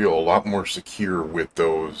 so I feel a lot more secure with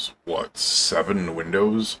those, what, 7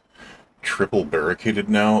 windows? Triple barricaded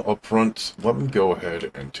now up front. Let me go ahead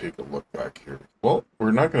and take a look back here. Well,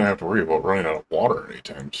 we're not going to have to worry about running out of water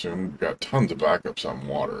anytime soon. We've got tons of backups on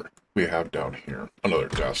water. We have down here another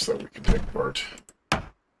desk that we can take apart.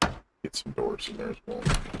 Get some doors in there as well.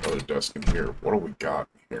 Another desk in here. What do we got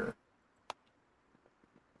here?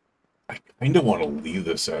 I kind of want to leave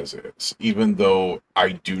this as is, even though I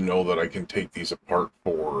do know that I can take these apart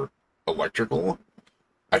for electrical.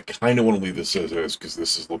 I kind of want to leave this as is,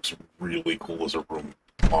 because looks really cool as a room,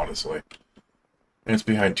 honestly. And it's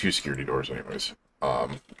behind 2 security doors anyways.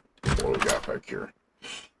 What do we got back here?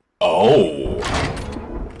 Oh!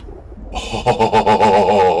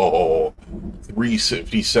 Oh!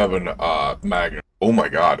 357 Magnum. Oh my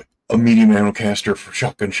god. A medium ammo caster for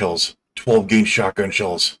shotgun shells. 12 gauge shotgun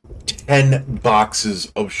shells. 10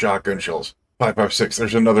 boxes of shotgun shells. 556.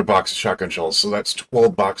 There's another box of shotgun shells, so that's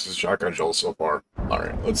 12 boxes of shotgun shells so far.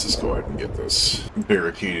 Alright, let's just go ahead and get this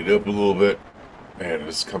barricaded up a little bit. Man,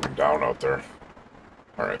 it's coming down out there.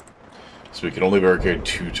 Alright, so we can only barricade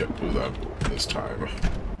 2 of them this time.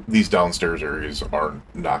 These downstairs areas are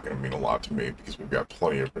not going to mean a lot to me, because we've got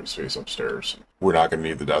plenty of space upstairs. We're not going to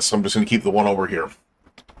need the desk, so I'm just going to keep the one over here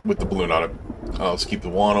with the balloon on it. Let's keep the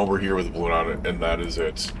one over here with the balloon on it, and that is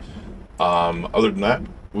it. Other than that,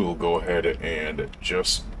 we will go ahead and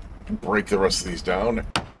just break the rest of these down.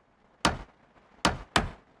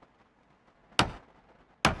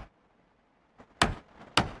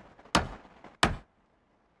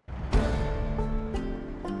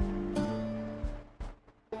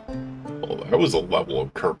 Oh, that was a level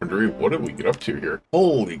of carpentry. What did we get up to here?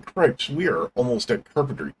 Holy cripes, we are almost at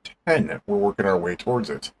carpentry 10. We're working our way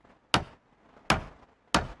towards it.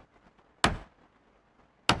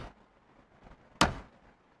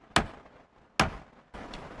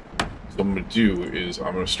 What I'm going to do is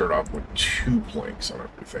I'm going to start off with 2 planks on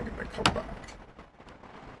everything and then come back.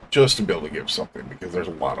 Just to be able to give something, because there's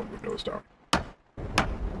a lot of windows down.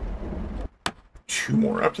 2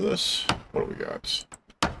 more after this. What do we got?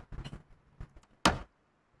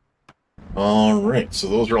 Alright, so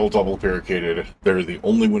those are all double barricaded. They're the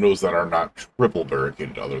only windows that are not triple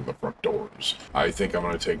barricaded other than the front doors. I think I'm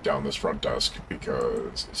going to take down this front desk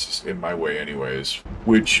because it's just in my way anyways.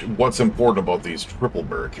 Which, what's important about these triple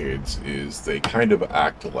barricades is they kind of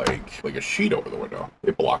act like a sheet over the window.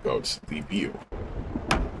 They block out the view.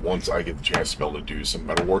 Once I get the chance to be able to do some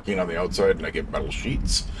metalworking on the outside and I get metal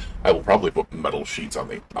sheets, I will probably put metal sheets on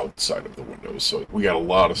the outside of the windows. So we got a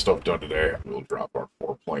lot of stuff done today. We'll drop our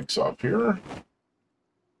 4 planks off here.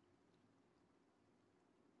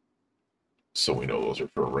 So we know those are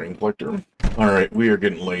for a rain collector. Alright, we are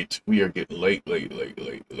getting late. We are getting late.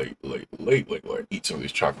 Eat some of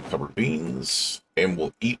these chocolate-covered beans. And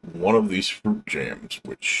we'll eat one of these fruit jams,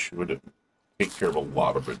 which would take care of a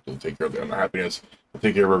lot of it. It'll take care of the unhappiness. It'll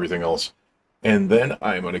take care of everything else. And then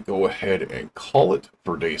I'm going to go ahead and call it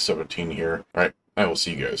for day 17 here. Alright, I will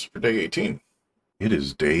see you guys for day 18. It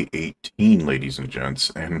is day 18, ladies and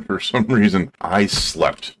gents, and for some reason, I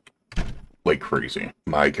slept like crazy.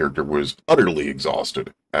 My character was utterly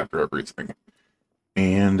exhausted after everything,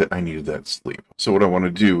 and I needed that sleep. So what I want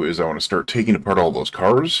to do is I want to start taking apart all those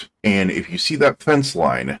cars, and if you see that fence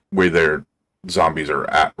line where their zombies are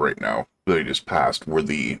at right now, they just passed where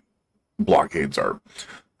the blockades are,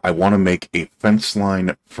 I want to make a fence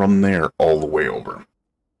line from there all the way over.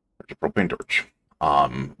 There's a propane torch.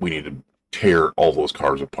 We need to tear all those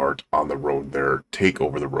cars apart on the road there, take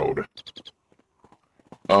over the road.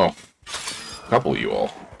 Oh, a couple of you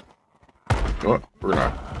all. You know what? We're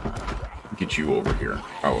gonna get you over here.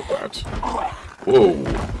 How about that? Whoa.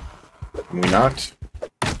 Can we not?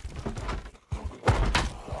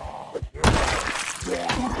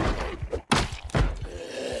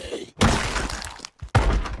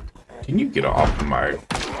 Can you get off my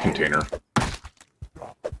container?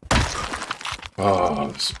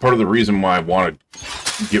 This is part of the reason why I want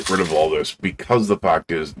to get rid of all this, because the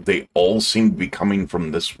fact is they all seem to be coming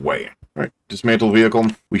from this way. Alright, dismantle vehicle.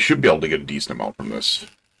 We should be able to get a decent amount from this.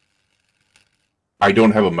 I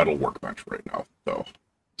don't have a metal workbench right now, though.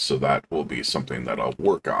 So that will be something that I'll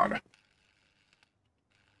work on.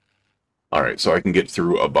 Alright, so I can get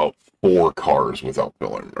through about 4 cars without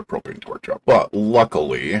filling a propane torch up. But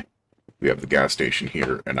luckily, we have the gas station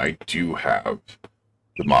here, and I do have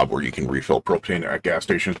the mod where you can refill propane at gas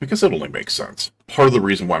stations, because it only makes sense. Part of the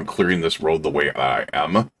reason why I'm clearing this road the way I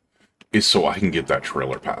am is so I can get that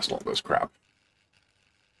trailer past all this crap.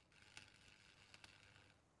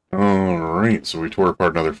 Alright, so we tore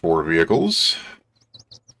apart another 4 vehicles.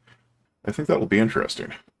 I think that'll be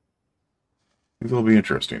interesting.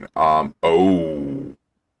 Oh.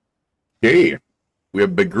 Okay. We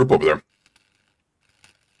have a big group over there.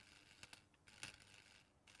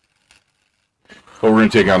 But we're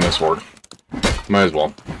going to take on this horde. Might as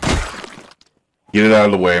well. Get it out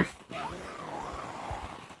of the way.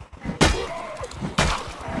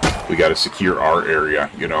 We got to secure our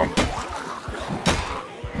area, you know.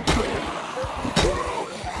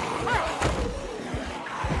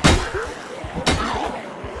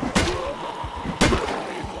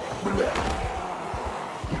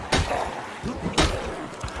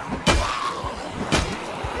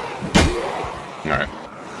 Alright.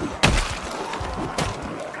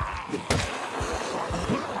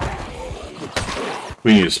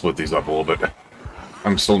 We need to split these up a little bit.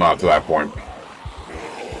 I'm still not to that point.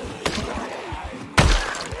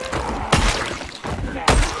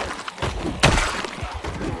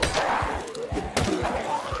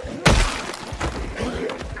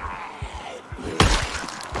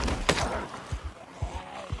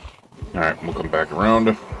 Alright, we'll come back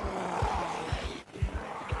around.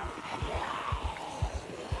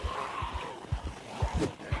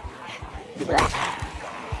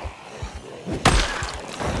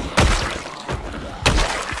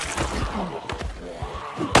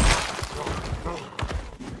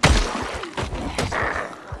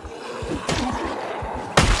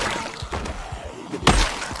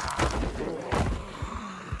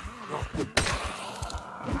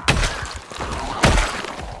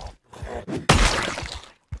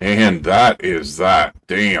 And that is that.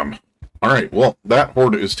 Damn. Alright, well, that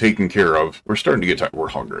horde is taken care of. We're starting to get tired. We're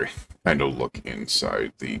hungry. I know, look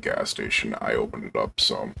inside the gas station. I opened it up,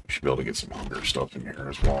 so we should be able to get some hunger stuff in here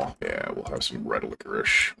as well. Yeah, we'll have some red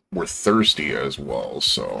licorice. We're thirsty as well,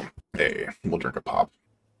 so hey, we'll drink a pop.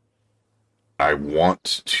 I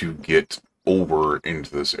want to get over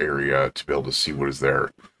into this area to be able to see what is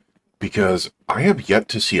there, because I have yet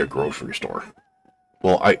to see a grocery store.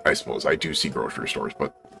 Well, I suppose I do see grocery stores,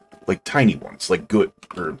 but like tiny ones, like good,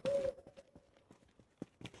 or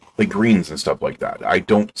like greens and stuff like that. I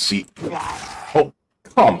don't see... Oh,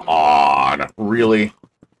 come on. Really?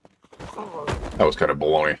 That was kind of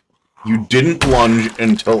baloney. You didn't lunge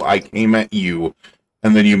until I came at you,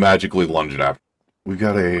 and then you magically lunged after. We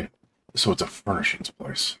got a... So it's a furnishings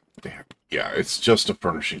place. Damn. Yeah, it's just a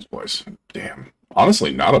furnishings place. Damn.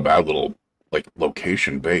 Honestly, not a bad little, like,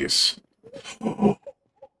 location base. Oh,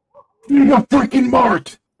 you're a freaking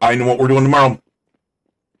mart! I know what we're doing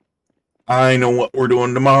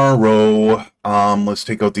tomorrow. Let's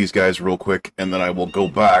take out these guys real quick, and then I will go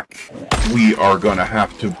back. We are gonna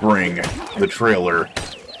have to bring the trailer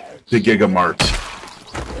to Gigamart,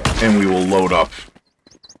 and we will load up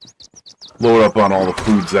on all the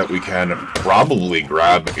foods that we can. Probably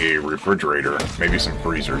grab a refrigerator, maybe some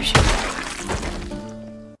freezers.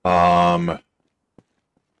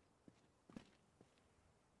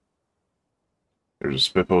 There's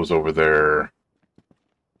a Spippos over there.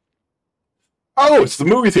 Oh, it's the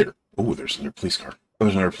movie theater. Oh, there's another police car.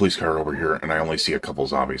 There's another police car over here, and I only see a couple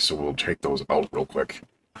zombies, so we'll take those out real quick.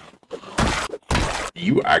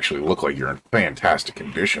 You actually look like you're in fantastic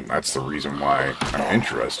condition. That's the reason why I'm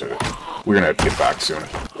interested. We're gonna have to get back soon.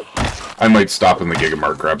 I might stop in the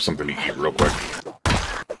Gigamart, grab something to eat real quick.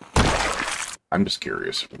 I'm just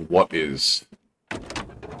curious. What is...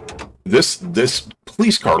 This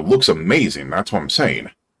police car looks amazing. That's what I'm saying.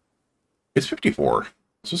 It's 54,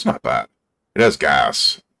 so it's not bad. It has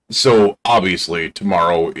gas. So, obviously,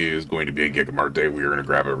 tomorrow is going to be a Gigamart day. We are going to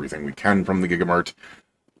grab everything we can from the Gigamart.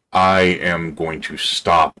 I am going to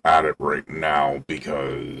stop at it right now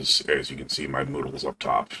because, as you can see, my noodle's up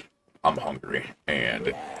top. I'm hungry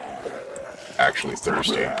and actually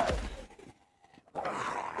thirsty.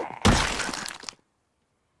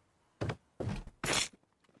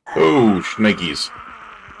 Oh, shnikes.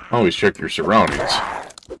 Always check your surroundings.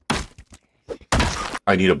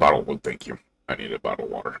 I need a bottle of water, thank you. I need a bottle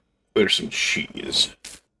of water. There's some cheese.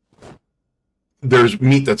 There's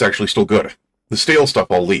meat that's actually still good. The stale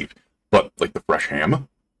stuff I'll leave. But, like the fresh ham,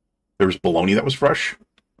 there was bologna that was fresh.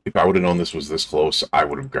 If I would have known this was this close, I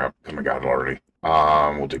would have come and got it already.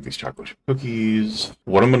 We'll take these chocolate chip cookies.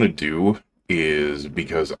 What I'm going to do is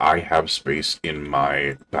because I have space in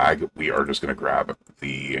my bag, we are just going to grab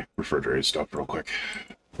the refrigerated stuff real quick.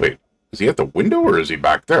 Wait, is he at the window or is he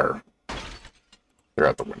back there? They're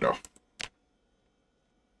at the window.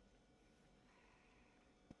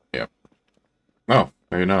 Yep. Oh,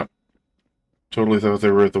 maybe not. Totally thought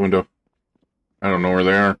they were at the window. I don't know where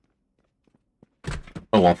they are.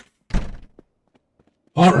 Oh well.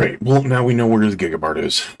 Alright, well now we know where the Gigabart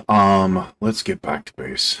is. Let's get back to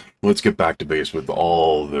base. Let's get back to base with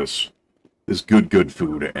all this good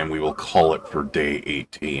food, and we will call it for day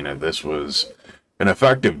 18. And this was an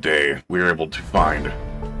effective day. We were able to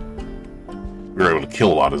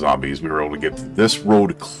kill a lot of zombies. We were able to get this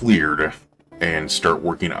road cleared and start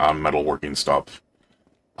working on metalworking stuff.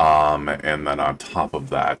 And then on top of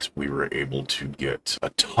that, we were able to get a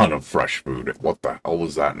ton of fresh food. What the hell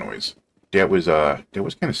was that noise? That was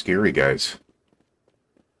kind of scary, guys.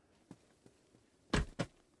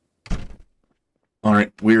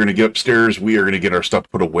 Alright, we're going to get upstairs. We are going to get our stuff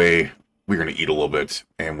put away. We're going to eat a little bit,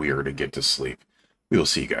 and we are going to get to sleep. We will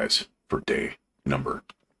see you guys for day number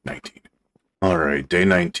 19. Alright, day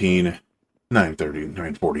 19, 9:30,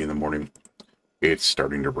 9:40 in the morning. It's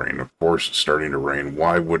starting to rain. Of course, it's starting to rain.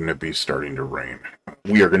 Why wouldn't it be starting to rain?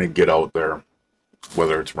 We are going to get out there,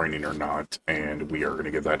 whether it's raining or not, and we are going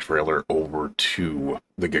to get that trailer over to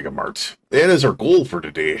the Gigamart. That is our goal for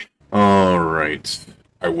today. Alright.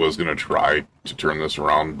 I was going to try to turn this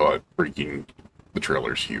around, but freaking the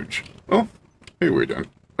trailer's huge. Oh, hey, we're done.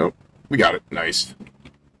 Oh, we got it. Nice.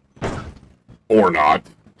 Or not.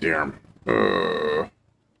 Damn.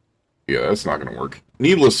 Yeah, that's not going to work.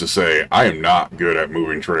 Needless to say, I am not good at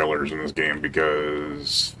moving trailers in this game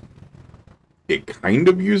because it kind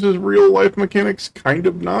of uses real-life mechanics, kind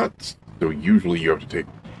of not. So usually you have to take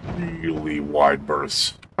really wide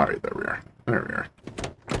berths. Alright, there we are. There we are.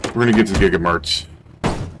 We're going to get to the Gigamart.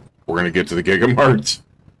 We're going to get to the Gigamart.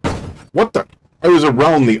 What the? I was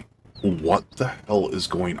around the... What the hell is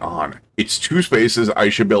going on? It's 2 spaces. I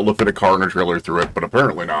should be able to fit a car and a trailer through it, but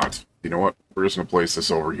apparently not. You know what? We're just going to place this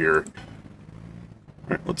over here.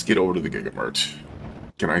 Alright, let's get over to the Gigamart.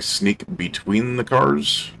 Can I sneak between the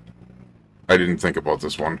cars? I didn't think about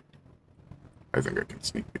this one. I think I can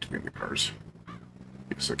sneak between the cars.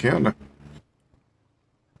 Yes, I can.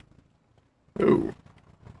 Oh.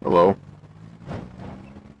 Hello.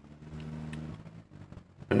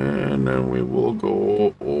 And then we will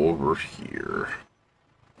go over here.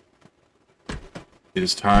 It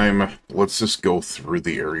is time. Let's just go through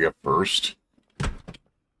the area first.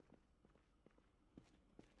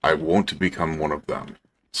 I won't become one of them.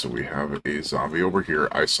 So we have a zombie over here.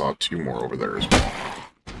 I saw 2 more over there as well.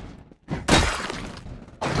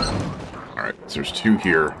 Alright, so there's 2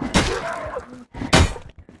 here.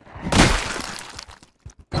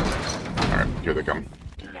 Alright, here they come.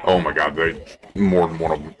 Oh my god, they... More than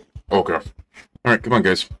one of them. Okay. Alright, come on,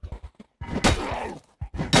 guys.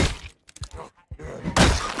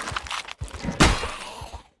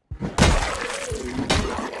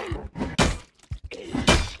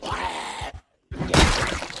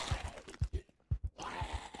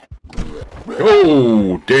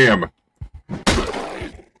 Oh, damn.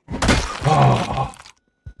 Ah.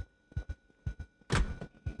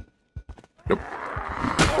 Nope.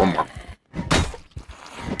 One more.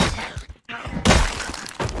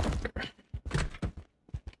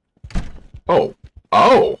 Oh.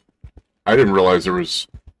 Oh! I didn't realize there was...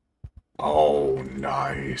 Oh,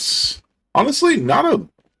 nice. Honestly, not a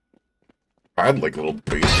bad, like, little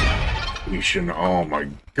base station. Oh my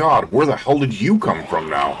god, where the hell did you come from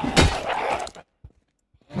now?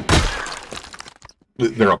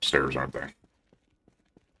 They're upstairs, aren't they?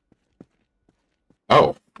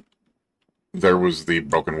 Oh. There was the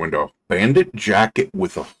broken window. Bandit jacket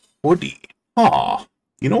with a hoodie. Aw.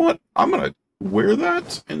 You know what? I'm gonna wear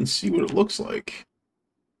that and see what it looks like.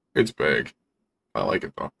 It's big. I like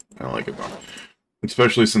it, though. I like it, though.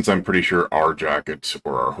 Especially since I'm pretty sure our jacket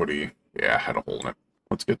or our hoodie, yeah, had a hole in it.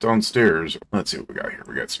 Let's get downstairs. Let's see what we got here.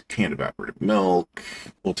 We got some canned evaporated milk.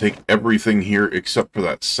 We'll take everything here except for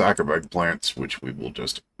that sack of eggplants, which we will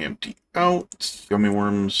just empty out. Gummy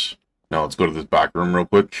worms. Now let's go to this back room real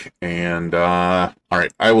quick. And,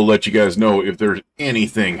 alright, I will let you guys know if there's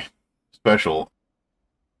anything special.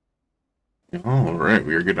 Alright,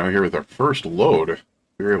 we are getting out here with our first load.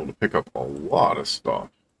 We were able to pick up a lot of stuff.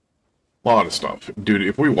 A lot of stuff. Dude,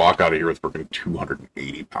 if we walk out of here with freaking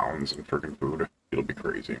 280 pounds in freaking food, it'll be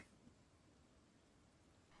crazy.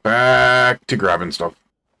 Back to grabbing stuff.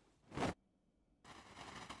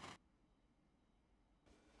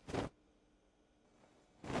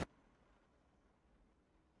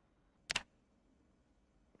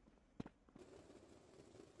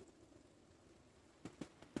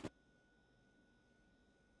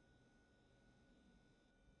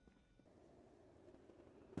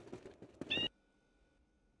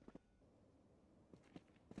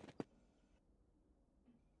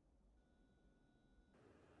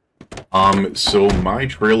 So my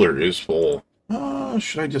trailer is full.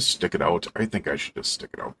 Should I just stick it out? I think I should just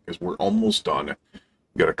stick it out because we're almost done.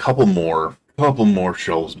 We got a couple more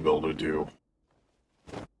shelves to build to do.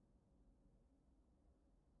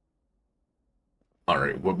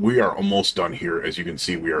 Alright, well, we are almost done here. As you can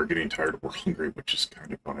see, we are getting tired. We're hungry, which is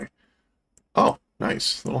kind of funny. Oh,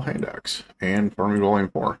 nice. Little hand axe. And Farming Volume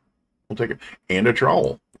 4. We'll take it. And a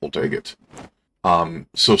trowel. We'll take it.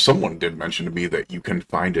 So someone did mention to me that you can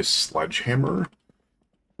find a sledgehammer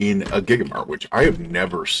in a Gigamart, which I have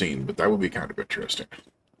never seen, but that would be kind of interesting.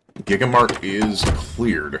 Gigamart is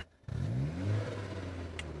cleared.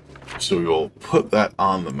 So we'll put that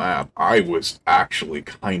on the map. I was actually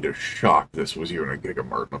kind of shocked this was even a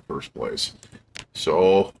Gigamart in the first place.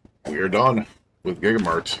 So we are done with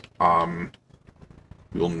Gigamart.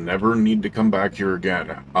 We'll never need to come back here again,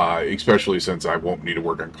 especially since I won't need to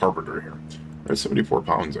work on carpenter here. That's 74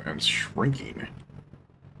 pounds and shrinking.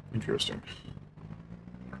 Interesting.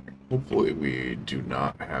 Hopefully we do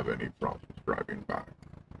not have any problems driving back.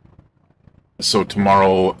 So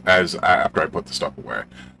tomorrow, after I put the stuff away,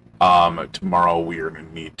 tomorrow we are going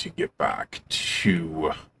to need to get back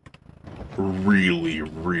to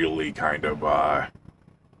really kind of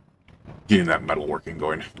getting that metalworking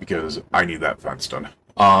going, because I need that fence done.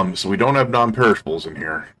 So we don't have non-perishables in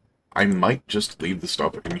here. I might just leave the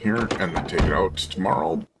stuff in here and then take it out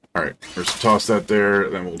tomorrow. Alright, let's toss that there,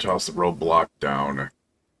 then we'll toss the roadblock down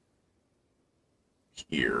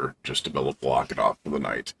here, just to be able to block it off for the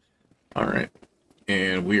night. Alright,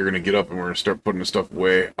 and we are going to get up and we're going to start putting the stuff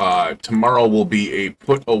away. Tomorrow will be a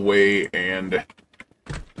put away, and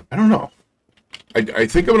I don't know. I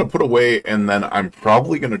think I'm going to put away, and then I'm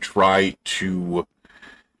probably going to try to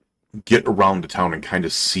get around the town and kind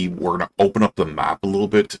of see. We're going to open up the map a little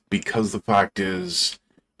bit, because the fact is,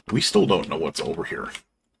 we still don't know what's over here.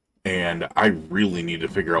 And I really need to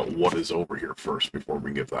figure out what is over here first before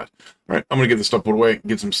we get that. Alright, I'm going to get this stuff put away,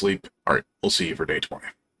 get some sleep. Alright, we'll see you for day 20.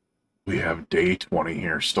 We have day 20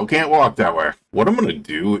 here. Still can't walk that way. What I'm going to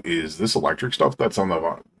do is this electric stuff that's on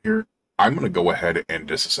the here, I'm going to go ahead and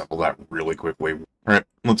disassemble that really quickly. Alright,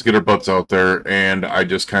 let's get our butts out there, and I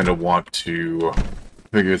just kind of want to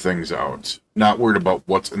figure things out. Not worried about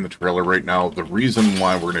what's in the trailer right now. The reason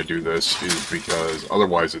why we're going to do this is because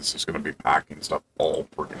otherwise it's just going to be packing stuff all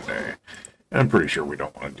freaking day. And I'm pretty sure we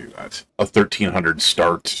don't want to do that. A 1300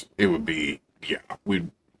 start, it would be, yeah,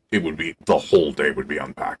 it would be, the whole day would be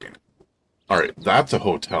unpacking. Alright, that's a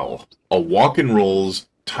hotel. A walk-in rolls,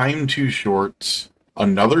 time too short,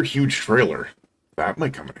 another huge trailer. That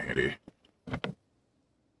might come in handy.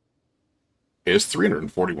 It's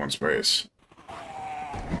 341 space.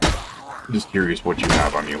 Just curious what you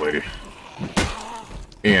have on you, lady.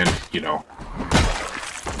 And, you know,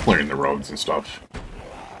 clearing the roads and stuff.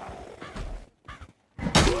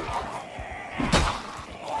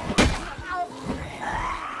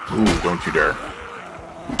 Ooh, don't you dare.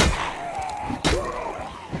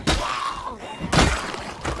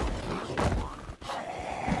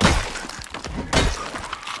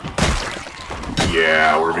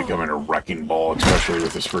 Yeah, we're becoming a wrecking ball, especially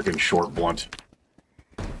with this freaking short blunt.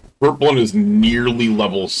 Short blunt is nearly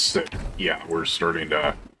level 6. Yeah, we're starting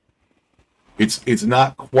to... It's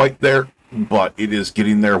not quite there, but it is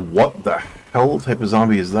getting there. What the hell type of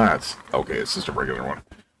zombie is that? Okay, it's just a regular one.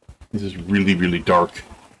 This is really dark.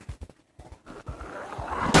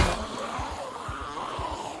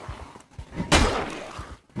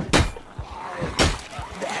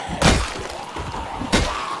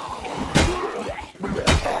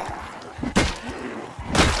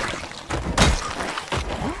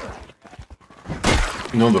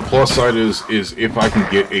 You know, the plus side is if I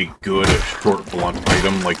can get a good short blunt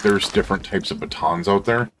item, like there's different types of batons out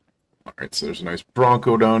there. Alright, so there's a nice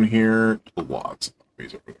Bronco down here. Lots of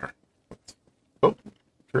zombies over there. Oh,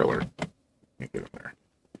 trailer. Can't get in there.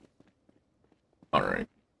 Alright.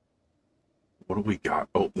 What do we got?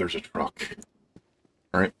 Oh, there's a truck.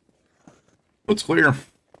 Alright. Let's clear.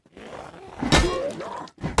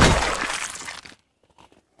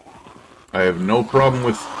 I have no problem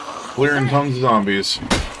with clearing tons of zombies.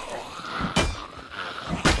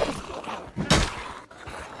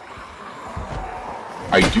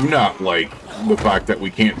 I do not like the fact that we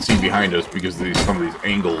can't see behind us because of some of these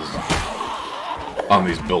angles on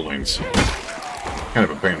these buildings. Kind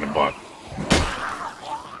of a pain in the butt.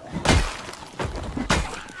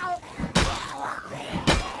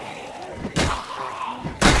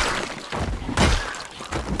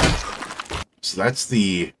 So that's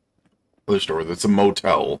the other store. That's a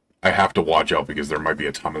motel. I have to watch out because there might be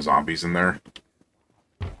a ton of zombies in there.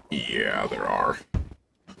 Yeah, there are.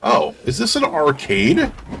 Oh, is this an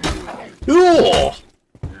arcade? Cool!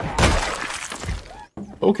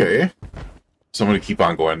 Okay. So I'm going to keep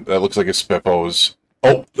on going. That looks like a Spiffos.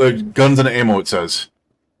 Oh, the guns and ammo, it says.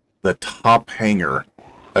 The top hangar.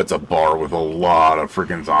 That's a bar with a lot of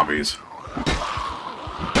freaking zombies.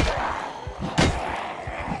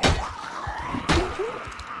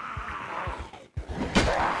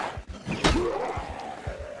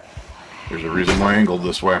 There's a reason why I angled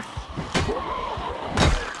this way.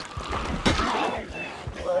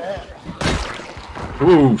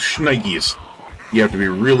 Ooh, shnikes. You have to be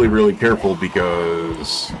really, really careful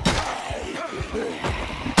because...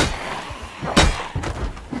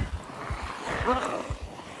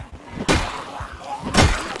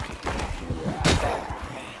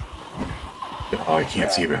 Oh, I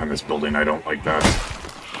can't see behind this building. I don't like that.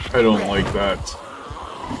 I don't like that.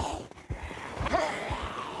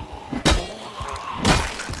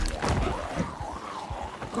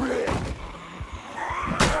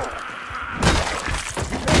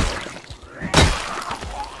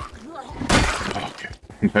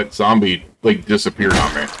 Okay. That zombie, like, disappeared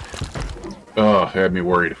on me. Oh, had me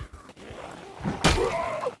worried.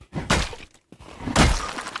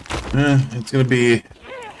 It's gonna be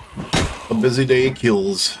a busy day of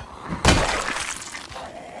kills.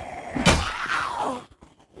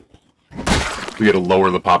 We gotta lower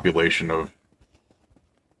the population of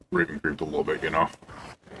Raven Creep a little bit, you know?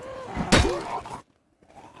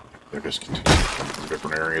 They're just continuing to come from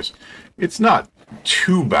different areas. It's not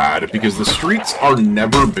too bad, because the streets are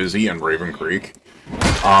never busy in Raven Creek.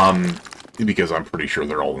 Because I'm pretty sure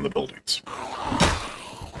they're all in the buildings.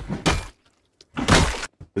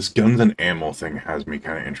 This guns and ammo thing has me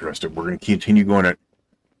kind of interested. We're going to continue going at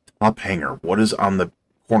top hangar. What is on the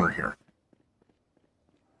corner here?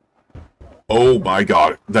 Oh my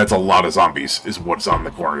god, that's a lot of zombies, is what's on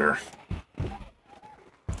the corner there.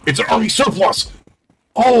 It's an army surplus!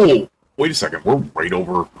 Oh! Wait a second, we're right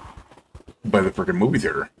over by the freaking movie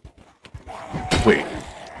theater. Wait.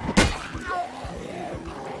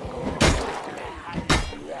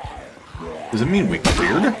 Does it mean we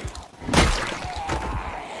cleared?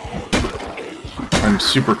 I'm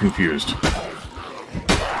super confused.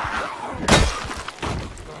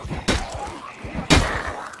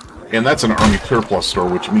 And that's an army surplus store,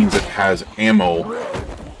 which means it has ammo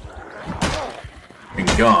and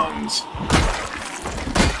guns.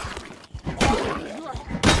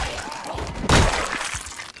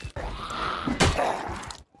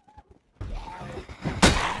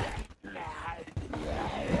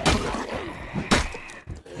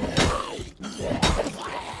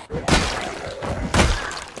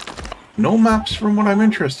 No maps from what I'm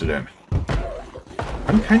interested in.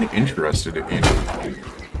 I'm kind of interested in...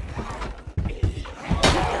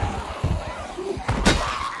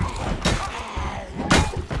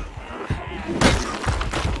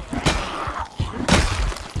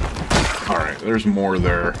 Alright, there's more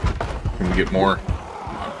there. Can we get more?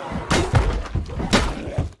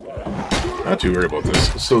 Not too worried about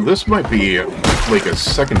this. So this might be like a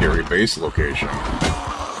secondary base location.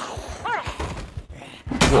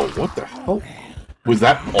 Whoa, what the hell? Was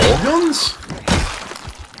that all guns?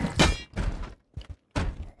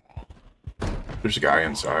 There's a guy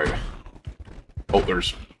inside. Oh,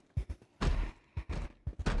 there's...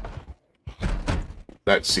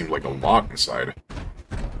 That seemed like a lot inside.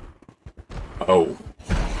 Oh.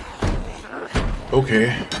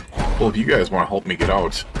 Okay. Well, if you guys want to help me get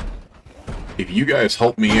out... If you guys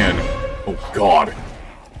help me in... Oh, God.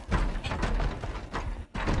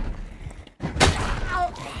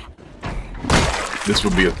 This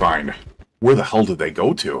would be a find. Where the hell did they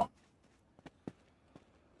go to?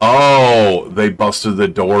 Oh, they busted the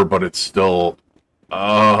door, but it's still...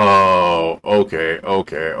 Oh, okay,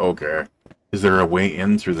 okay, okay. Is there a way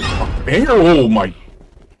in through the top? Oh my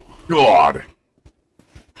god!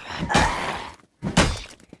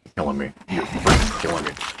 Killing me. You're freaking killing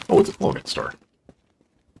me. Oh, it's a floating star.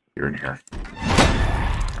 You're in here.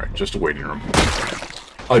 Alright, just a waiting room.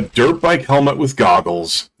 A dirt bike helmet with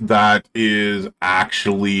goggles. That is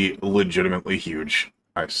actually legitimately huge.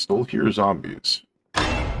 I still hear zombies.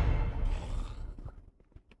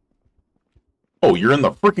 Oh, you're in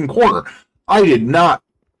the freaking corner. I did not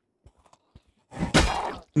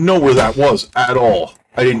know where that was at all.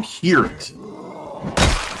 I didn't hear it.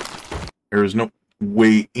 There is no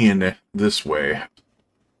way in this way.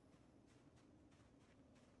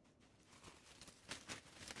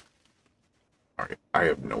 Alright, I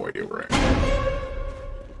have no idea where I am.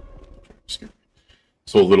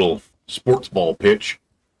 So a little sports ball pitch.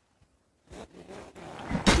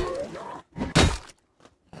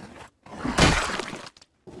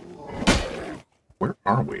 Where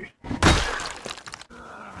are we?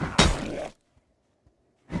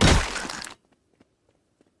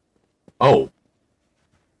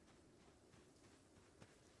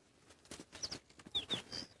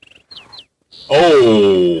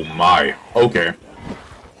 Oh my. Okay.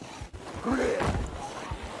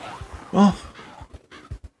 Well,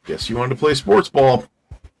 guess you wanted to play sports ball.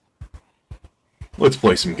 Let's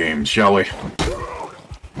play some games, shall we?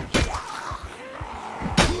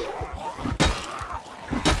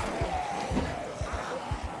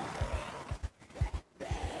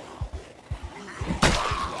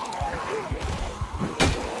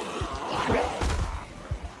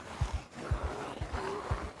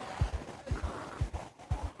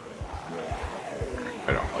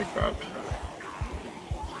 I don't like that.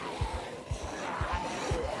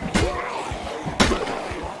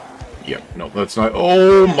 Yep, no, that's not.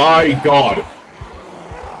 Oh my god!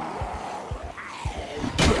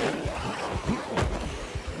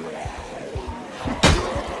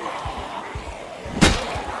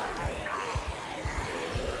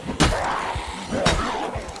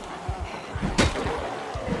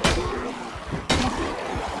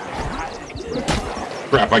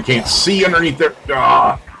 Crap, I can't see underneath there.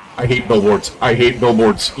 Ah, I hate billboards. I hate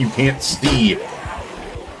billboards. You can't see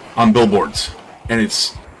on billboards. And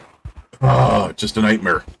it's just a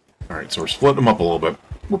nightmare. Alright, so we're splitting them up a little bit.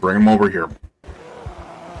 We'll bring them over here.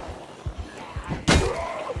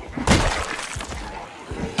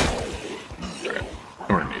 Okay, we're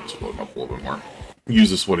going to need to split them up a little bit more. Use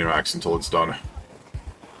the splitting axe until it's done.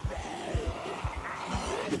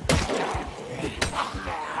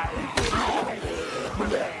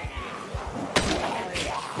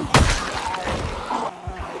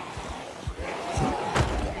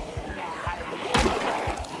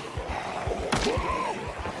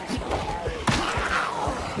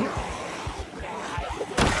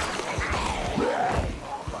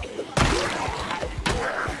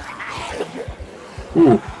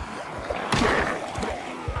 Ooh.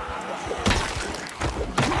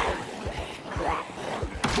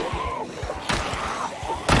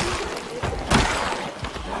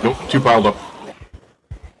 Nope, two piled up.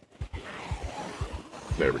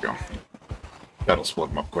 There we go. That'll split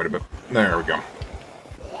them up quite a bit. There we go.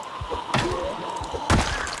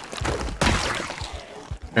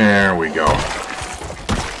 There we go.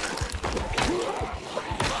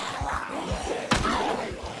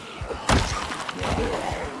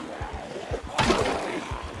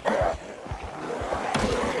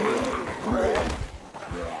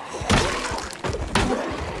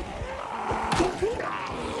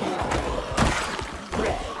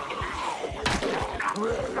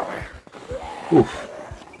 Oof.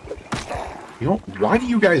 You know, why do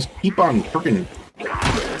you guys keep on freaking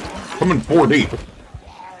coming 4 deep?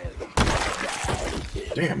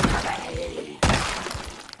 Damn.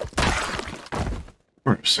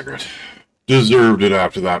 Where's a cigarette? Deserved it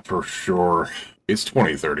after that for sure. It's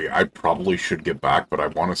 20:30. I probably should get back, but I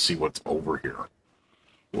want to see what's over here.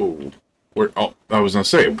 Whoa. Where? Oh, I was gonna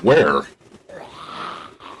say, where?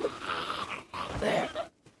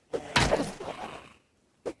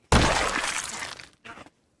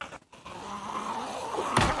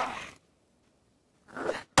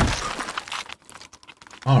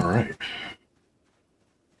 Alright.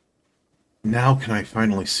 Now can I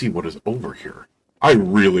finally see what is over here? I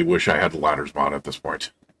really wish I had the ladders mod at this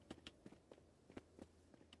point.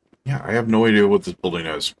 Yeah, I have no idea what this building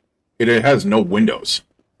is. It has no windows,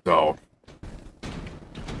 so...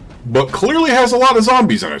 But clearly has a lot of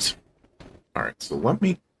zombies in it. Alright, so let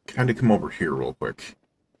me kind of come over here real quick.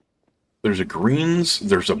 There's a greens,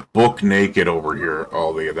 there's a book naked over here.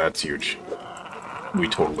 Oh, yeah, that's huge. We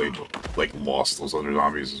totally, like, lost those other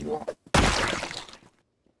zombies as well.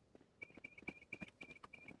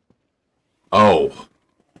 Oh.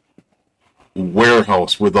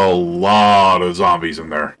 Warehouse with a lot of zombies in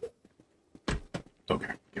there.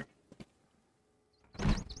 Okay, yeah.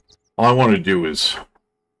 All I want to do is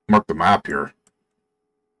mark the map here.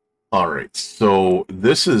 Alright, so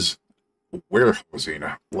this is warehousing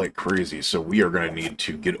like crazy, so we are going to need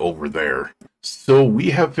to get over there. So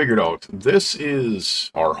we have figured out this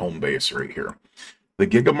is our home base right here. The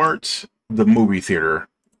Gigamart, the movie theater,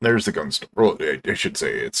 there's the gun store. Well, I should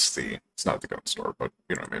say it's not the gun store, but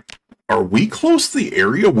you know what I mean. Are we close to the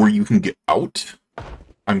area where you can get out?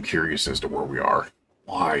 I'm curious as to where we are.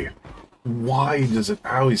 Why? Why does it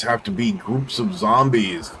always have to be groups of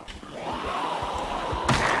zombies?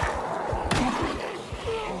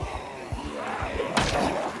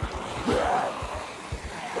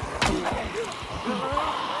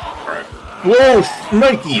 Whoa,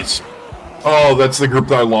 Nikes! Oh, that's the group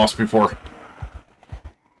that I lost before.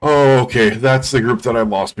 Oh, okay, that's the group that I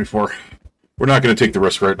lost before. We're not going to take the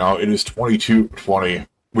risk right now. It is 22:20.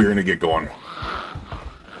 We're going to get going.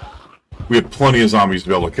 We have plenty of zombies to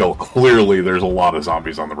be able to kill. Clearly, there's a lot of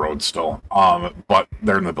zombies on the road still. But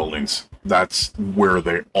they're in the buildings. That's where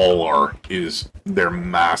they all are, they're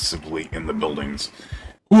massively in the buildings.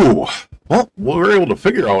 Ooh. Well, we were able to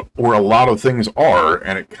figure out where a lot of things are,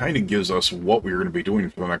 and it kind of gives us what we're going to be doing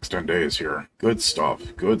for the next 10 days here. Good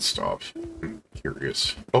stuff. Good stuff. I'm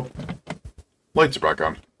curious. Oh. Lights are back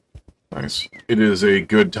on. Nice. It is a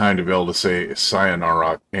good time to be able to say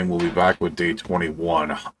sayonara, and we'll be back with day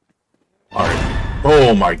 21. Alright.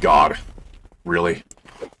 Oh my god. Really?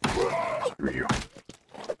 Screw you.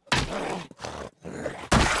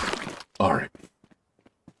 Alright.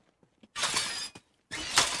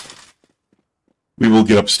 We will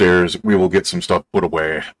get upstairs, we will get some stuff put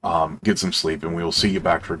away, get some sleep, and we will see you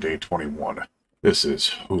back for day 21. This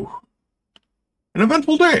is, an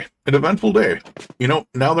eventful day. An eventful day. You know,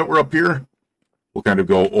 now that we're up here, we'll kind of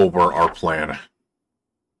go over our plan.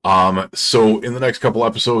 So in the next couple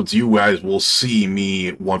episodes, you guys will see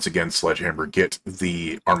me, once again, Sledgehammer, get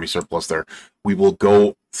the army surplus there. We will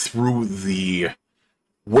go through the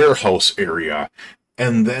warehouse area,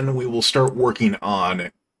 and then we will start working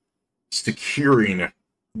on securing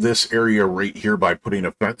this area right here by putting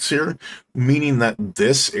a fence here, meaning that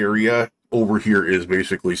this area over here is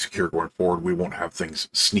basically secure going forward. We won't have things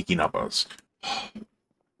sneaking up us.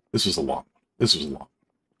 This was a long one. This was a long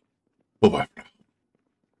one. Bye-bye.